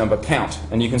tourist number count,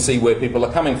 and you can see where people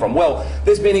are coming from. Well,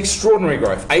 there's been extraordinary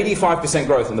growth, 85%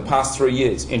 growth in the past 3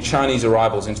 years in Chinese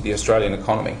arrivals into the Australian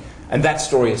economy. And that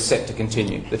story is set to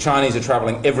continue. The Chinese are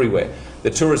travelling everywhere. The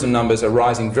tourism numbers are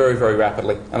rising very, very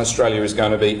rapidly, and Australia is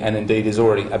going to be, and indeed is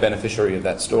already, a beneficiary of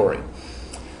that story.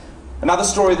 Another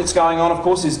story that's going on, of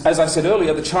course, is, as I said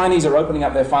earlier, the Chinese are opening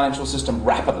up their financial system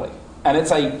rapidly. And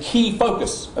it's a key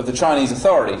focus of the Chinese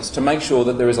authorities to make sure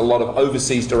that there is a lot of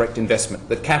overseas direct investment,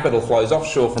 that capital flows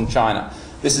offshore from China.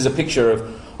 This is a picture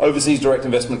of overseas direct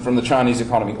investment from the Chinese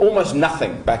economy. Almost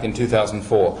nothing back in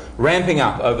 2004, ramping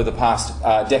up over the past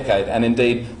decade, and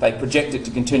indeed they project it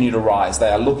to continue to rise. They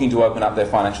are looking to open up their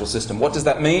financial system. What does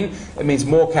that mean? It means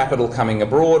more capital coming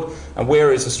abroad, and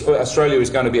Australia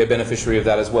is going to be a beneficiary of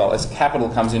that as well. As capital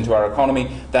comes into our economy,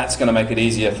 that's going to make it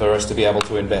easier for us to be able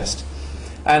to invest.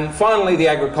 And finally, the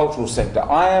agricultural sector.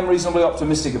 I am reasonably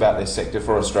optimistic about this sector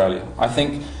for Australia. I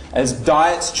think as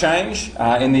diets change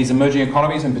in these emerging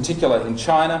economies, in particular in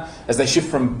China, as they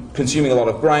shift from consuming a lot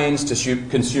of grains to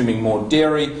consuming more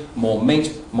dairy, more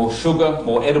meat, more sugar,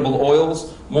 more edible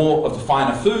oils, more of the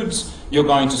finer foods, you're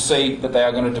going to see that they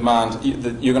are going to demand,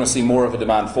 you're going to see more of a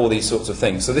demand for these sorts of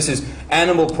things. So this is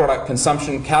animal product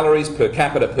consumption, calories per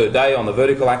capita per day on the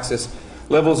vertical axis,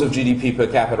 levels of GDP per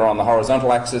capita on the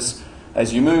horizontal axis.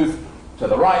 As you move to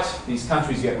the right, these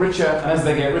countries get richer, and as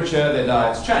they get richer, their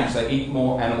diets change. They eat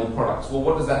more animal products. Well,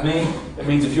 what does that mean? It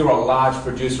means if you're a large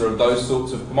producer of those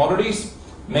sorts of commodities,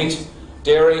 meat,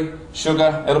 dairy,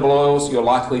 sugar, edible oils, you're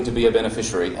likely to be a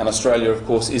beneficiary. And Australia, of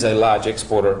course, is a large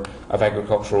exporter of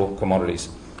agricultural commodities.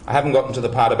 I haven't gotten to the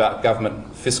part about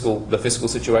government, the fiscal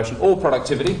situation or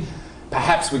productivity.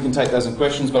 Perhaps we can take those in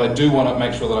questions, but I do want to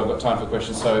make sure that I've got time for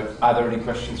questions. So are there any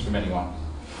questions from anyone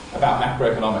about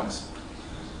macroeconomics?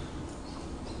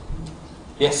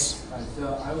 Yes?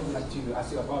 So I would like to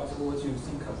ask you about what you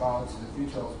think about the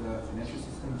future of the financial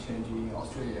system changing in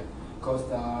Australia. Because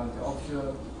the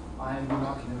offshore IMF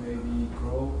market maybe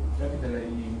grow rapidly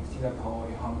in Singapore,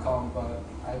 in Hong Kong, but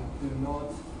I do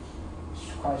not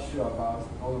quite sure about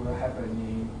what will happen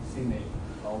in Sydney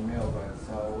or Melbourne.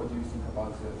 So what do you think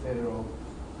about the federal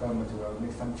government will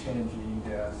make some change in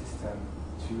their system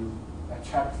to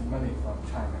attract money from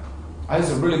China? That's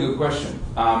a really good question,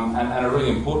 and a really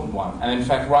important one. And in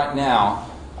fact, right now,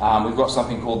 we've got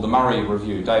something called the Murray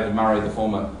Review. David Murray, the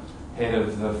former head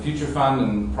of the Future Fund,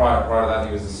 and prior to that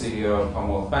he was the CEO of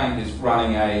Commonwealth Bank, is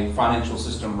running a financial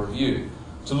system review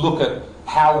to look at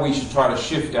how we should try to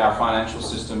shift our financial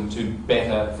system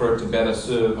for it to better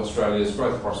serve Australia's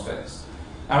growth prospects.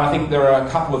 And I think there are a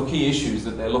couple of key issues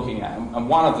that they're looking at, and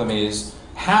one of them is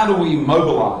how do we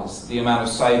mobilise the amount of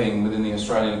saving within the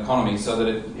Australian economy so that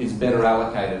it is better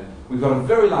allocated. We've got a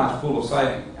very large pool of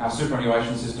saving. Our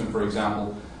superannuation system, for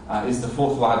example, is the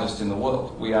 4th largest in the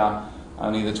world. We are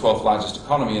only the 12th largest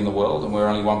economy in the world, and we're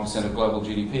only 1% of global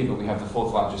GDP, but we have the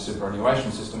 4th largest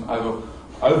superannuation system,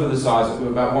 over the size of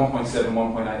about $1.7,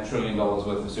 $1.8 trillion worth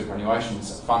of superannuation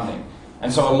funding.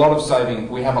 And so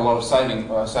we have a lot of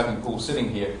saving pool sitting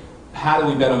here. How do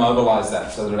we better mobilise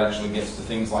that so that it actually gets to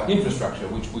things like infrastructure,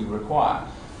 which we require?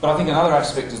 But I think another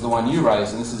aspect is the one you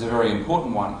raised, and this is a very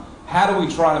important one. How do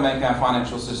we try to make our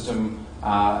financial system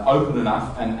open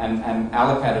enough and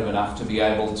allocative enough to be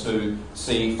able to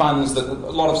see funds that a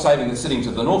lot of saving that's sitting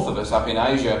to the north of us up in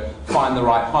Asia find the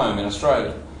right home in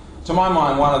Australia? To my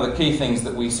mind, one of the key things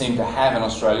that we seem to have in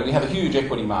Australia, we have a huge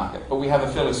equity market, but we have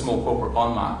a fairly small corporate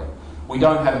bond market. We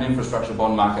don't have an infrastructure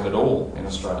bond market at all in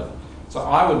Australia. So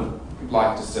I would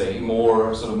like to see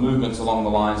more sort of movements along the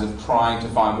lines of trying to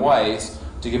find ways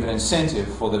to give an incentive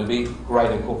for there to be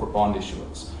greater corporate bond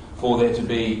issuance, for there to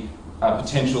be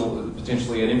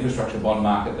potentially an infrastructure bond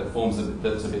market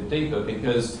that's a bit deeper,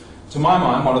 because to my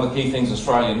mind, one of the key things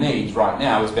Australia needs right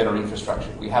now is better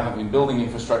infrastructure. We haven't been building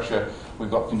infrastructure.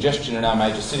 We've got congestion in our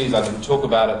major cities. I didn't talk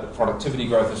about it, but productivity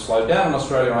growth has slowed down in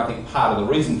Australia, and I think part of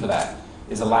the reason for that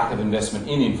is a lack of investment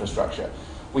in infrastructure.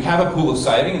 We have a pool of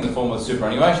saving in the form of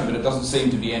superannuation, but it doesn't seem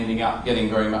to be ending up getting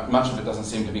very much of it doesn't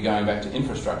seem to be going back to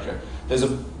infrastructure. There's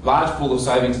a large pool of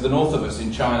saving to the north of us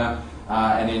in China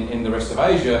and in the rest of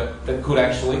Asia that could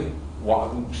actually,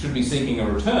 should be seeking a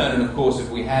return. And of course, if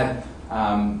we had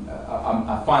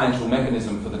a financial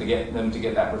mechanism for them to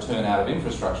get that return out of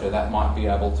infrastructure, that might be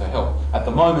able to help. At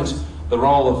the moment, the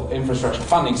role of infrastructure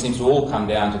funding seems to all come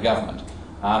down to government.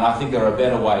 And I think there are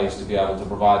better ways to be able to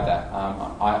provide that.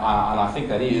 And I think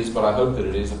that is, but I hope that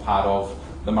it is a part of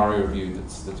the Murray Review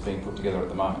that's being put together at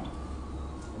the moment.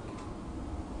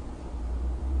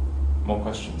 More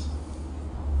questions?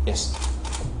 Yes?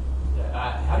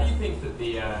 How do you think that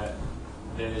the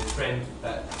trend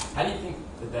how do you think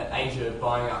that Asia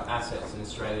buying up assets in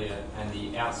Australia and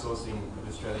the outsourcing of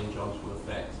Australian jobs will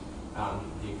affect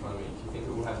the economy? Do you think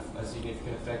it will have a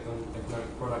significant effect on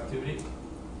economic productivity?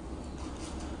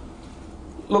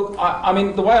 Look, I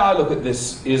mean, the way I look at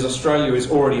this is Australia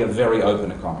is already a very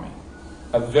open economy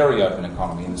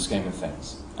in the scheme of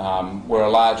things.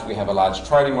 We have a large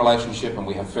trading relationship and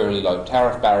we have fairly low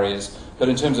tariff barriers, but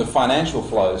in terms of financial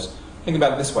flows, think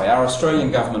about it this way: our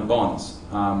Australian government bonds,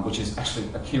 which is actually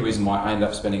a key reason why I end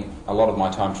up spending a lot of my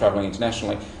time travelling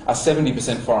internationally, are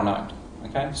 70% foreign owned.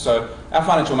 Okay? So our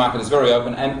financial market is very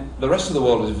open, and the rest of the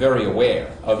world is very aware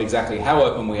of exactly how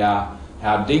open we are,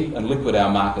 how deep and liquid our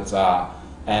markets are,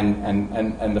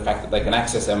 and the fact that they can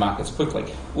access our markets quickly.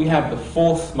 We have the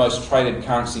 4th most traded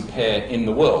currency pair in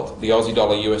the world. The Aussie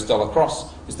dollar US dollar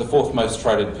cross is the 4th most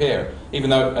traded pair,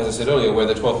 even though, as I said earlier, we're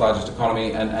the 12th largest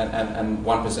economy and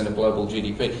 1% of global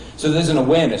GDP. So there's an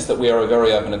awareness that we are a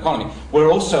very open economy.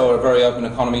 We're also a very open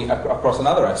economy across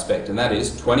another aspect, and that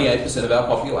is 28% of our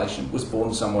population was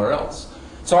born somewhere else.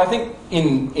 So I think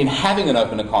in having an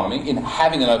open economy, in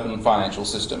having an open financial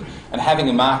system, and having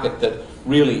a market that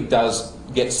really does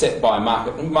get set by a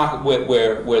market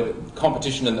where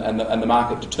competition and the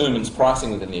market determines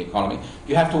pricing within the economy,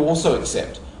 you have to also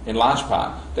accept, in large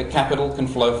part, that capital can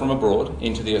flow from abroad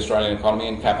into the Australian economy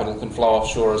and capital can flow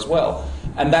offshore as well.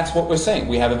 And that's what we're seeing.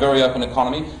 We have a very open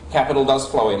economy, capital does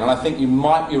flow in. And I think you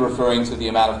might be referring to the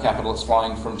amount of capital that's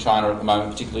flowing from China at the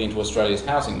moment, particularly into Australia's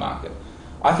housing market.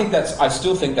 I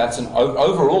still think that's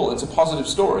overall, it's a positive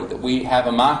story that we have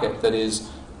a market that is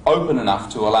open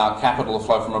enough to allow capital to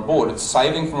flow from abroad. It's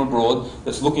saving from abroad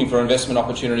that's looking for investment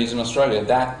opportunities in Australia.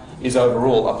 That is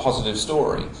overall a positive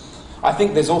story. I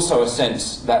think there's also a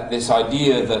sense that this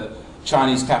idea that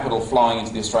Chinese capital flowing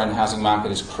into the Australian housing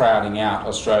market is crowding out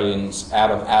Australians out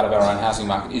of our own housing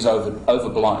market is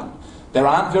overblown. There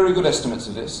aren't very good estimates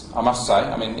of this, I must say.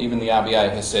 I mean, even the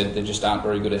RBA has said there just aren't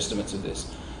very good estimates of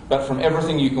this. But from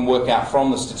everything you can work out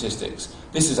from the statistics,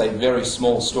 this is a very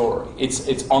small story.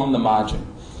 It's on the margin.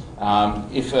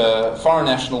 If a foreign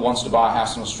national wants to buy a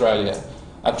house in Australia,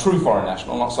 a true foreign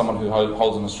national, not someone who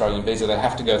holds an Australian visa, they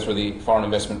have to go through the Foreign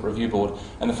Investment Review Board.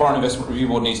 And the Foreign Investment Review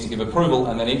Board needs to give approval,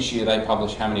 and then each year they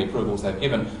publish how many approvals they've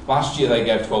given. Last year they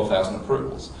gave 12,000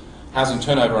 approvals. Housing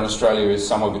turnover in Australia is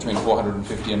somewhere between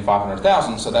 450 and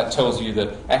 500,000, so that tells you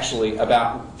that actually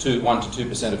about 1 to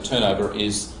 2% of turnover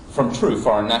is from true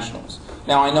foreign nationals.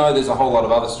 Now I know there's a whole lot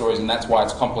of other stories, and that's why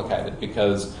it's complicated,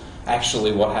 because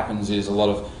actually what happens is a lot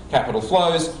of capital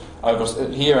flows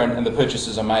over here, and the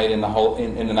purchases are made in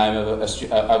the name of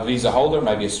a visa holder,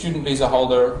 maybe a student visa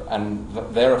holder, and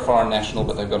they're a foreign national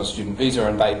but they've got a student visa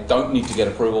and they don't need to get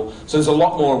approval. So there's a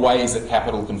lot more ways that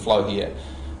capital can flow here.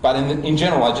 But in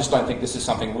general, I just don't think this is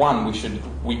something, one,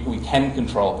 we can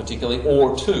control particularly,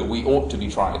 or two, we ought to be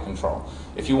trying to control.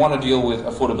 If you want to deal with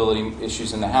affordability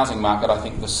issues in the housing market, I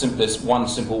think there's one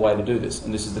simple way to do this,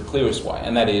 and this is the clearest way,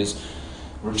 and that is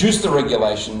reduce the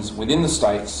regulations within the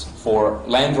states for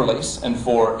land release and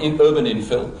for urban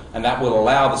infill, and that will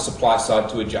allow the supply side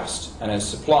to adjust. And as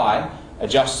supply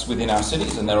adjusts within our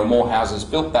cities and there are more houses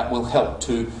built, that will help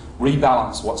to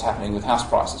rebalance what's happening with house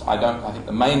prices. I think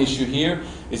the main issue here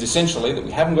is essentially that we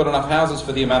haven't got enough houses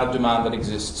for the amount of demand that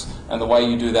exists, and the way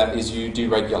you do that is you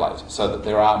deregulate so that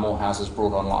there are more houses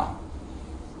brought online.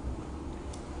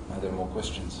 Are there more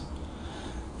questions?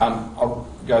 I'll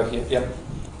go here. Yep.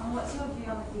 What's your view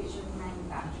on the future of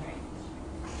manufacturing?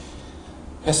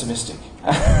 Pessimistic.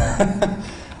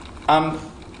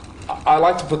 I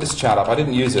like to put this chart up. I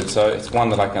didn't use it, so it's one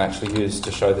that I can actually use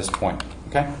to show this point.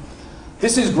 Okay?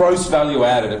 This is gross value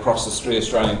added across the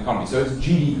Australian economy. So it's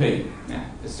GDP,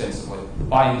 ostensibly,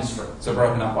 by industry. So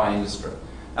broken up by industry.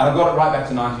 And I've got it right back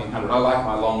to 1900. I like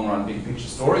my long-run big picture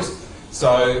stories.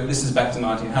 So this is back to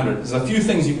 1900. There's a few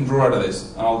things you can draw out of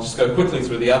this, and I'll just go quickly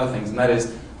through the other things, and that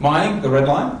is mining, the red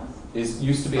line,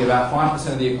 used to be about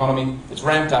 5% of the economy. It's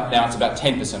ramped up now, it's about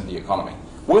 10% of the economy.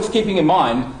 Worth keeping in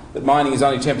mind that mining is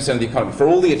only 10% of the economy. For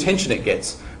all the attention it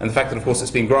gets, and the fact that, of course,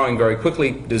 it's been growing very quickly,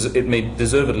 it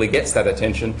deservedly gets that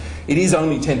attention, it is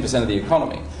only 10% of the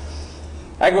economy.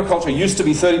 Agriculture used to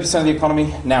be 30% of the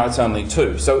economy, now it's only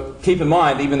 2%. So keep in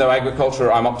mind, even though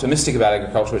agriculture, I'm optimistic about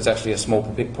agriculture, it's actually a small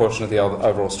portion of the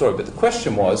overall story. But the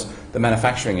question was the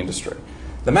manufacturing industry.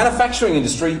 The manufacturing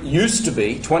industry used to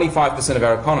be 25% of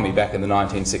our economy back in the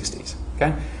 1960s.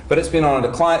 Okay? But it's been on a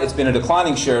decline. It's been a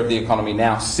declining share of the economy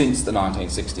now since the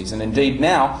 1960s, and indeed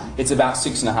now it's about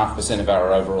 6.5% of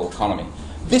our overall economy.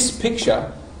 This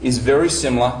picture is very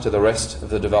similar to the rest of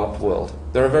the developed world.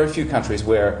 There are very few countries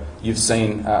where you've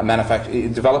seen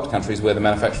developed countries where the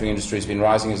manufacturing industry has been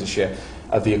rising as a share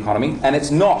of the economy, and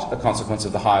it's not a consequence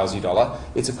of the high Aussie dollar.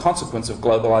 It's a consequence of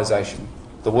globalisation.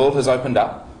 The world has opened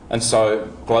up. And so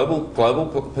global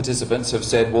participants have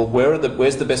said, well,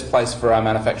 where's the best place for our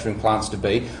manufacturing plants to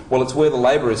be? Well, it's where the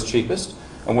labour is cheapest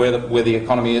and where the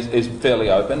economy is fairly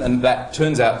open, and that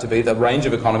turns out to be the range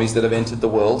of economies that have entered the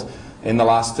world in the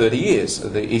last 30 years,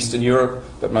 the Eastern Europe,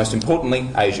 but most importantly,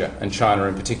 Asia and China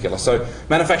in particular. So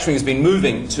manufacturing has been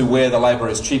moving to where the labour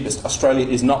is cheapest. Australia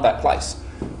is not that place.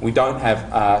 We don't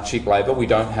have cheap labour, we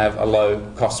don't have a low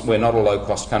cost, we're not a low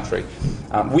cost country.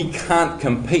 We can't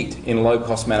compete in low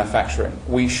cost manufacturing.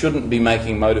 We shouldn't be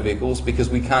making motor vehicles because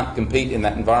we can't compete in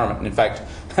that environment. And in fact,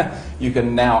 you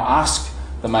can now ask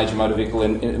the major motor vehicle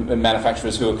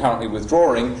manufacturers who are currently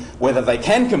withdrawing whether they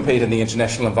can compete in the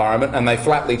international environment, and they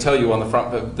flatly tell you on the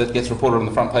front, that gets reported on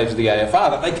the front page of the AFR,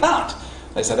 that they can't.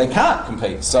 They say they can't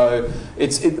compete. So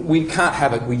we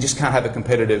just can't have a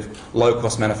competitive,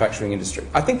 low-cost manufacturing industry.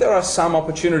 I think there are some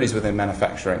opportunities within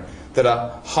manufacturing that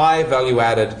are high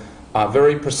value-added,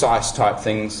 very precise type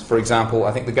things. For example,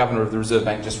 I think the Governor of the Reserve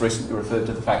Bank just recently referred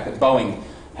to the fact that Boeing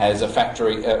has a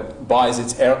factory, buys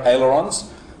its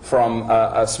ailerons from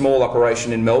a small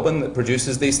operation in Melbourne that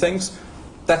produces these things.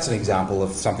 That's an example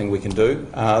of something we can do.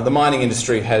 The mining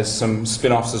industry has some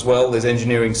spin-offs as well. There's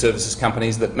engineering services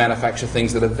companies that manufacture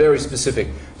things that are very specific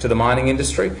to the mining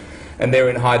industry, and they're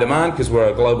in high demand because we're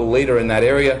a global leader in that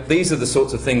area. These are the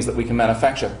sorts of things that we can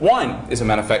manufacture. Wine is a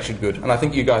manufactured good, and I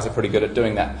think you guys are pretty good at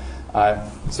doing that. I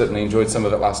certainly enjoyed some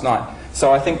of it last night.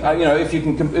 So I think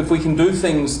if we can do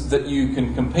things that you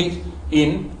can compete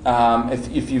in,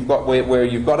 if you've got where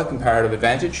you've got a comparative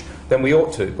advantage, then we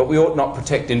ought to. But we ought not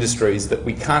protect industries that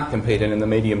we can't compete in the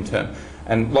medium term.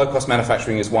 And low-cost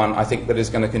manufacturing is one, I think, that is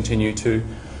going to continue to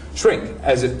shrink,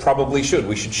 as it probably should.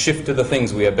 We should shift to the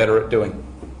things we are better at doing.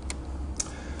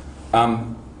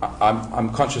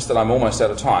 I'm conscious that I'm almost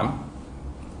out of time.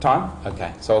 Time?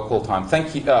 Okay, so I'll call time.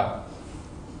 Thank you.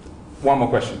 One more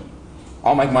question.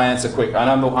 I'll make my answer quick. And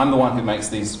I'm the one who makes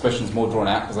these questions more drawn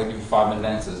out because I give you 5-minute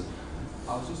answers.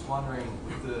 I was just wondering,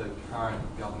 with the current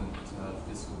government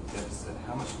fiscal deficit,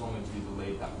 how much longer do you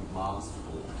believe that would last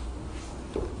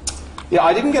for? Yeah,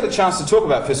 I didn't get a chance to talk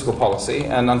about fiscal policy,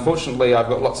 and unfortunately I've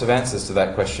got lots of answers to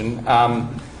that question.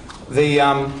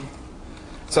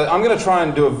 So I'm going to try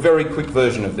and do a very quick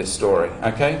version of this story,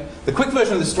 okay? The quick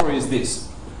version of the story is this.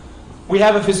 We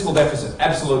have a fiscal deficit,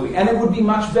 absolutely, and it would be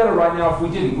much better right now if we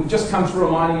didn't. We've just come through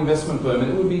a mining investment boom,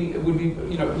 and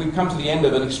we've come to the end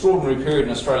of an extraordinary period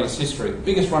in Australia's history.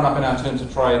 Biggest run-up in our terms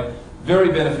of trade, very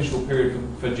beneficial period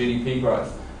for GDP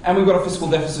growth. And we've got a fiscal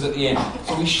deficit at the end.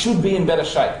 So we should be in better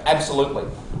shape, absolutely.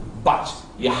 But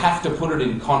you have to put it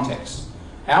in context.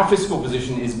 Our fiscal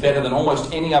position is better than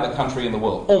almost any other country in the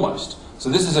world, almost. So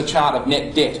this is a chart of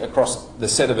net debt across the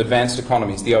set of advanced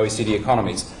economies, the OECD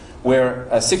economies. We're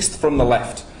sixth from the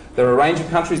left. There are a range of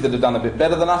countries that have done a bit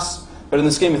better than us, but in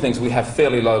the scheme of things we have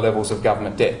fairly low levels of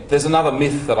government debt. There's another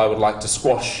myth that I would like to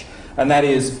squash, and that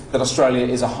is that Australia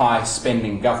is a high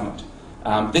spending government.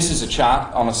 This is a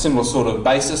chart on a similar sort of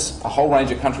basis, a whole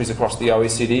range of countries across the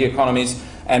OECD economies,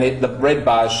 and the red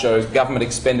bars show government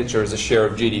expenditure as a share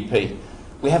of GDP.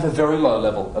 We have a very low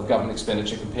level of government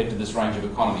expenditure compared to this range of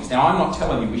economies. Now, I'm not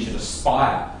telling you we should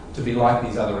aspire to be like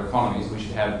these other economies. We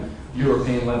should have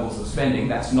European levels of spending.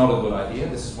 That's not a good idea.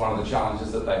 This is one of the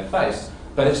challenges that they've faced.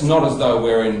 But it's not as though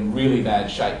we're in really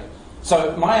bad shape.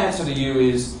 So my answer to you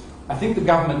is, I think the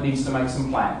government needs to make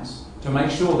some plans to make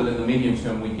sure that in the medium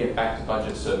term we get back to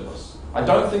budget surplus. I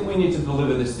don't think we need to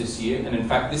deliver this year, and in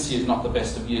fact this year is not the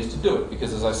best of years to do it,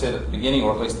 because as I said at the beginning,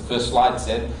 or at least the first slide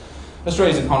said,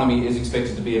 Australia's economy is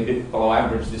expected to be a bit below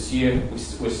average this year.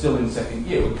 We're still in the second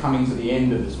year. We're coming to the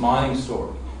end of this mining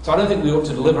story. So I don't think we ought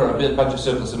to deliver a bit budget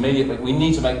surplus immediately. We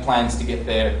need to make plans to get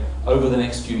there over the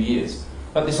next few years.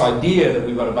 But this idea that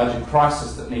we've got a budget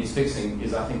crisis that needs fixing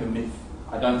is, I think, a myth.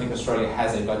 I don't think Australia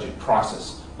has a budget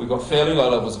crisis. We've got fairly low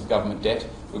levels of government debt.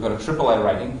 We've got a AAA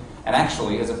rating. And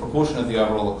actually, as a proportion of the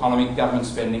overall economy, government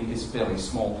spending is fairly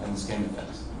small in the scheme of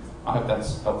things. I hope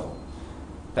that's helpful.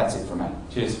 That's it from me.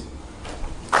 Cheers.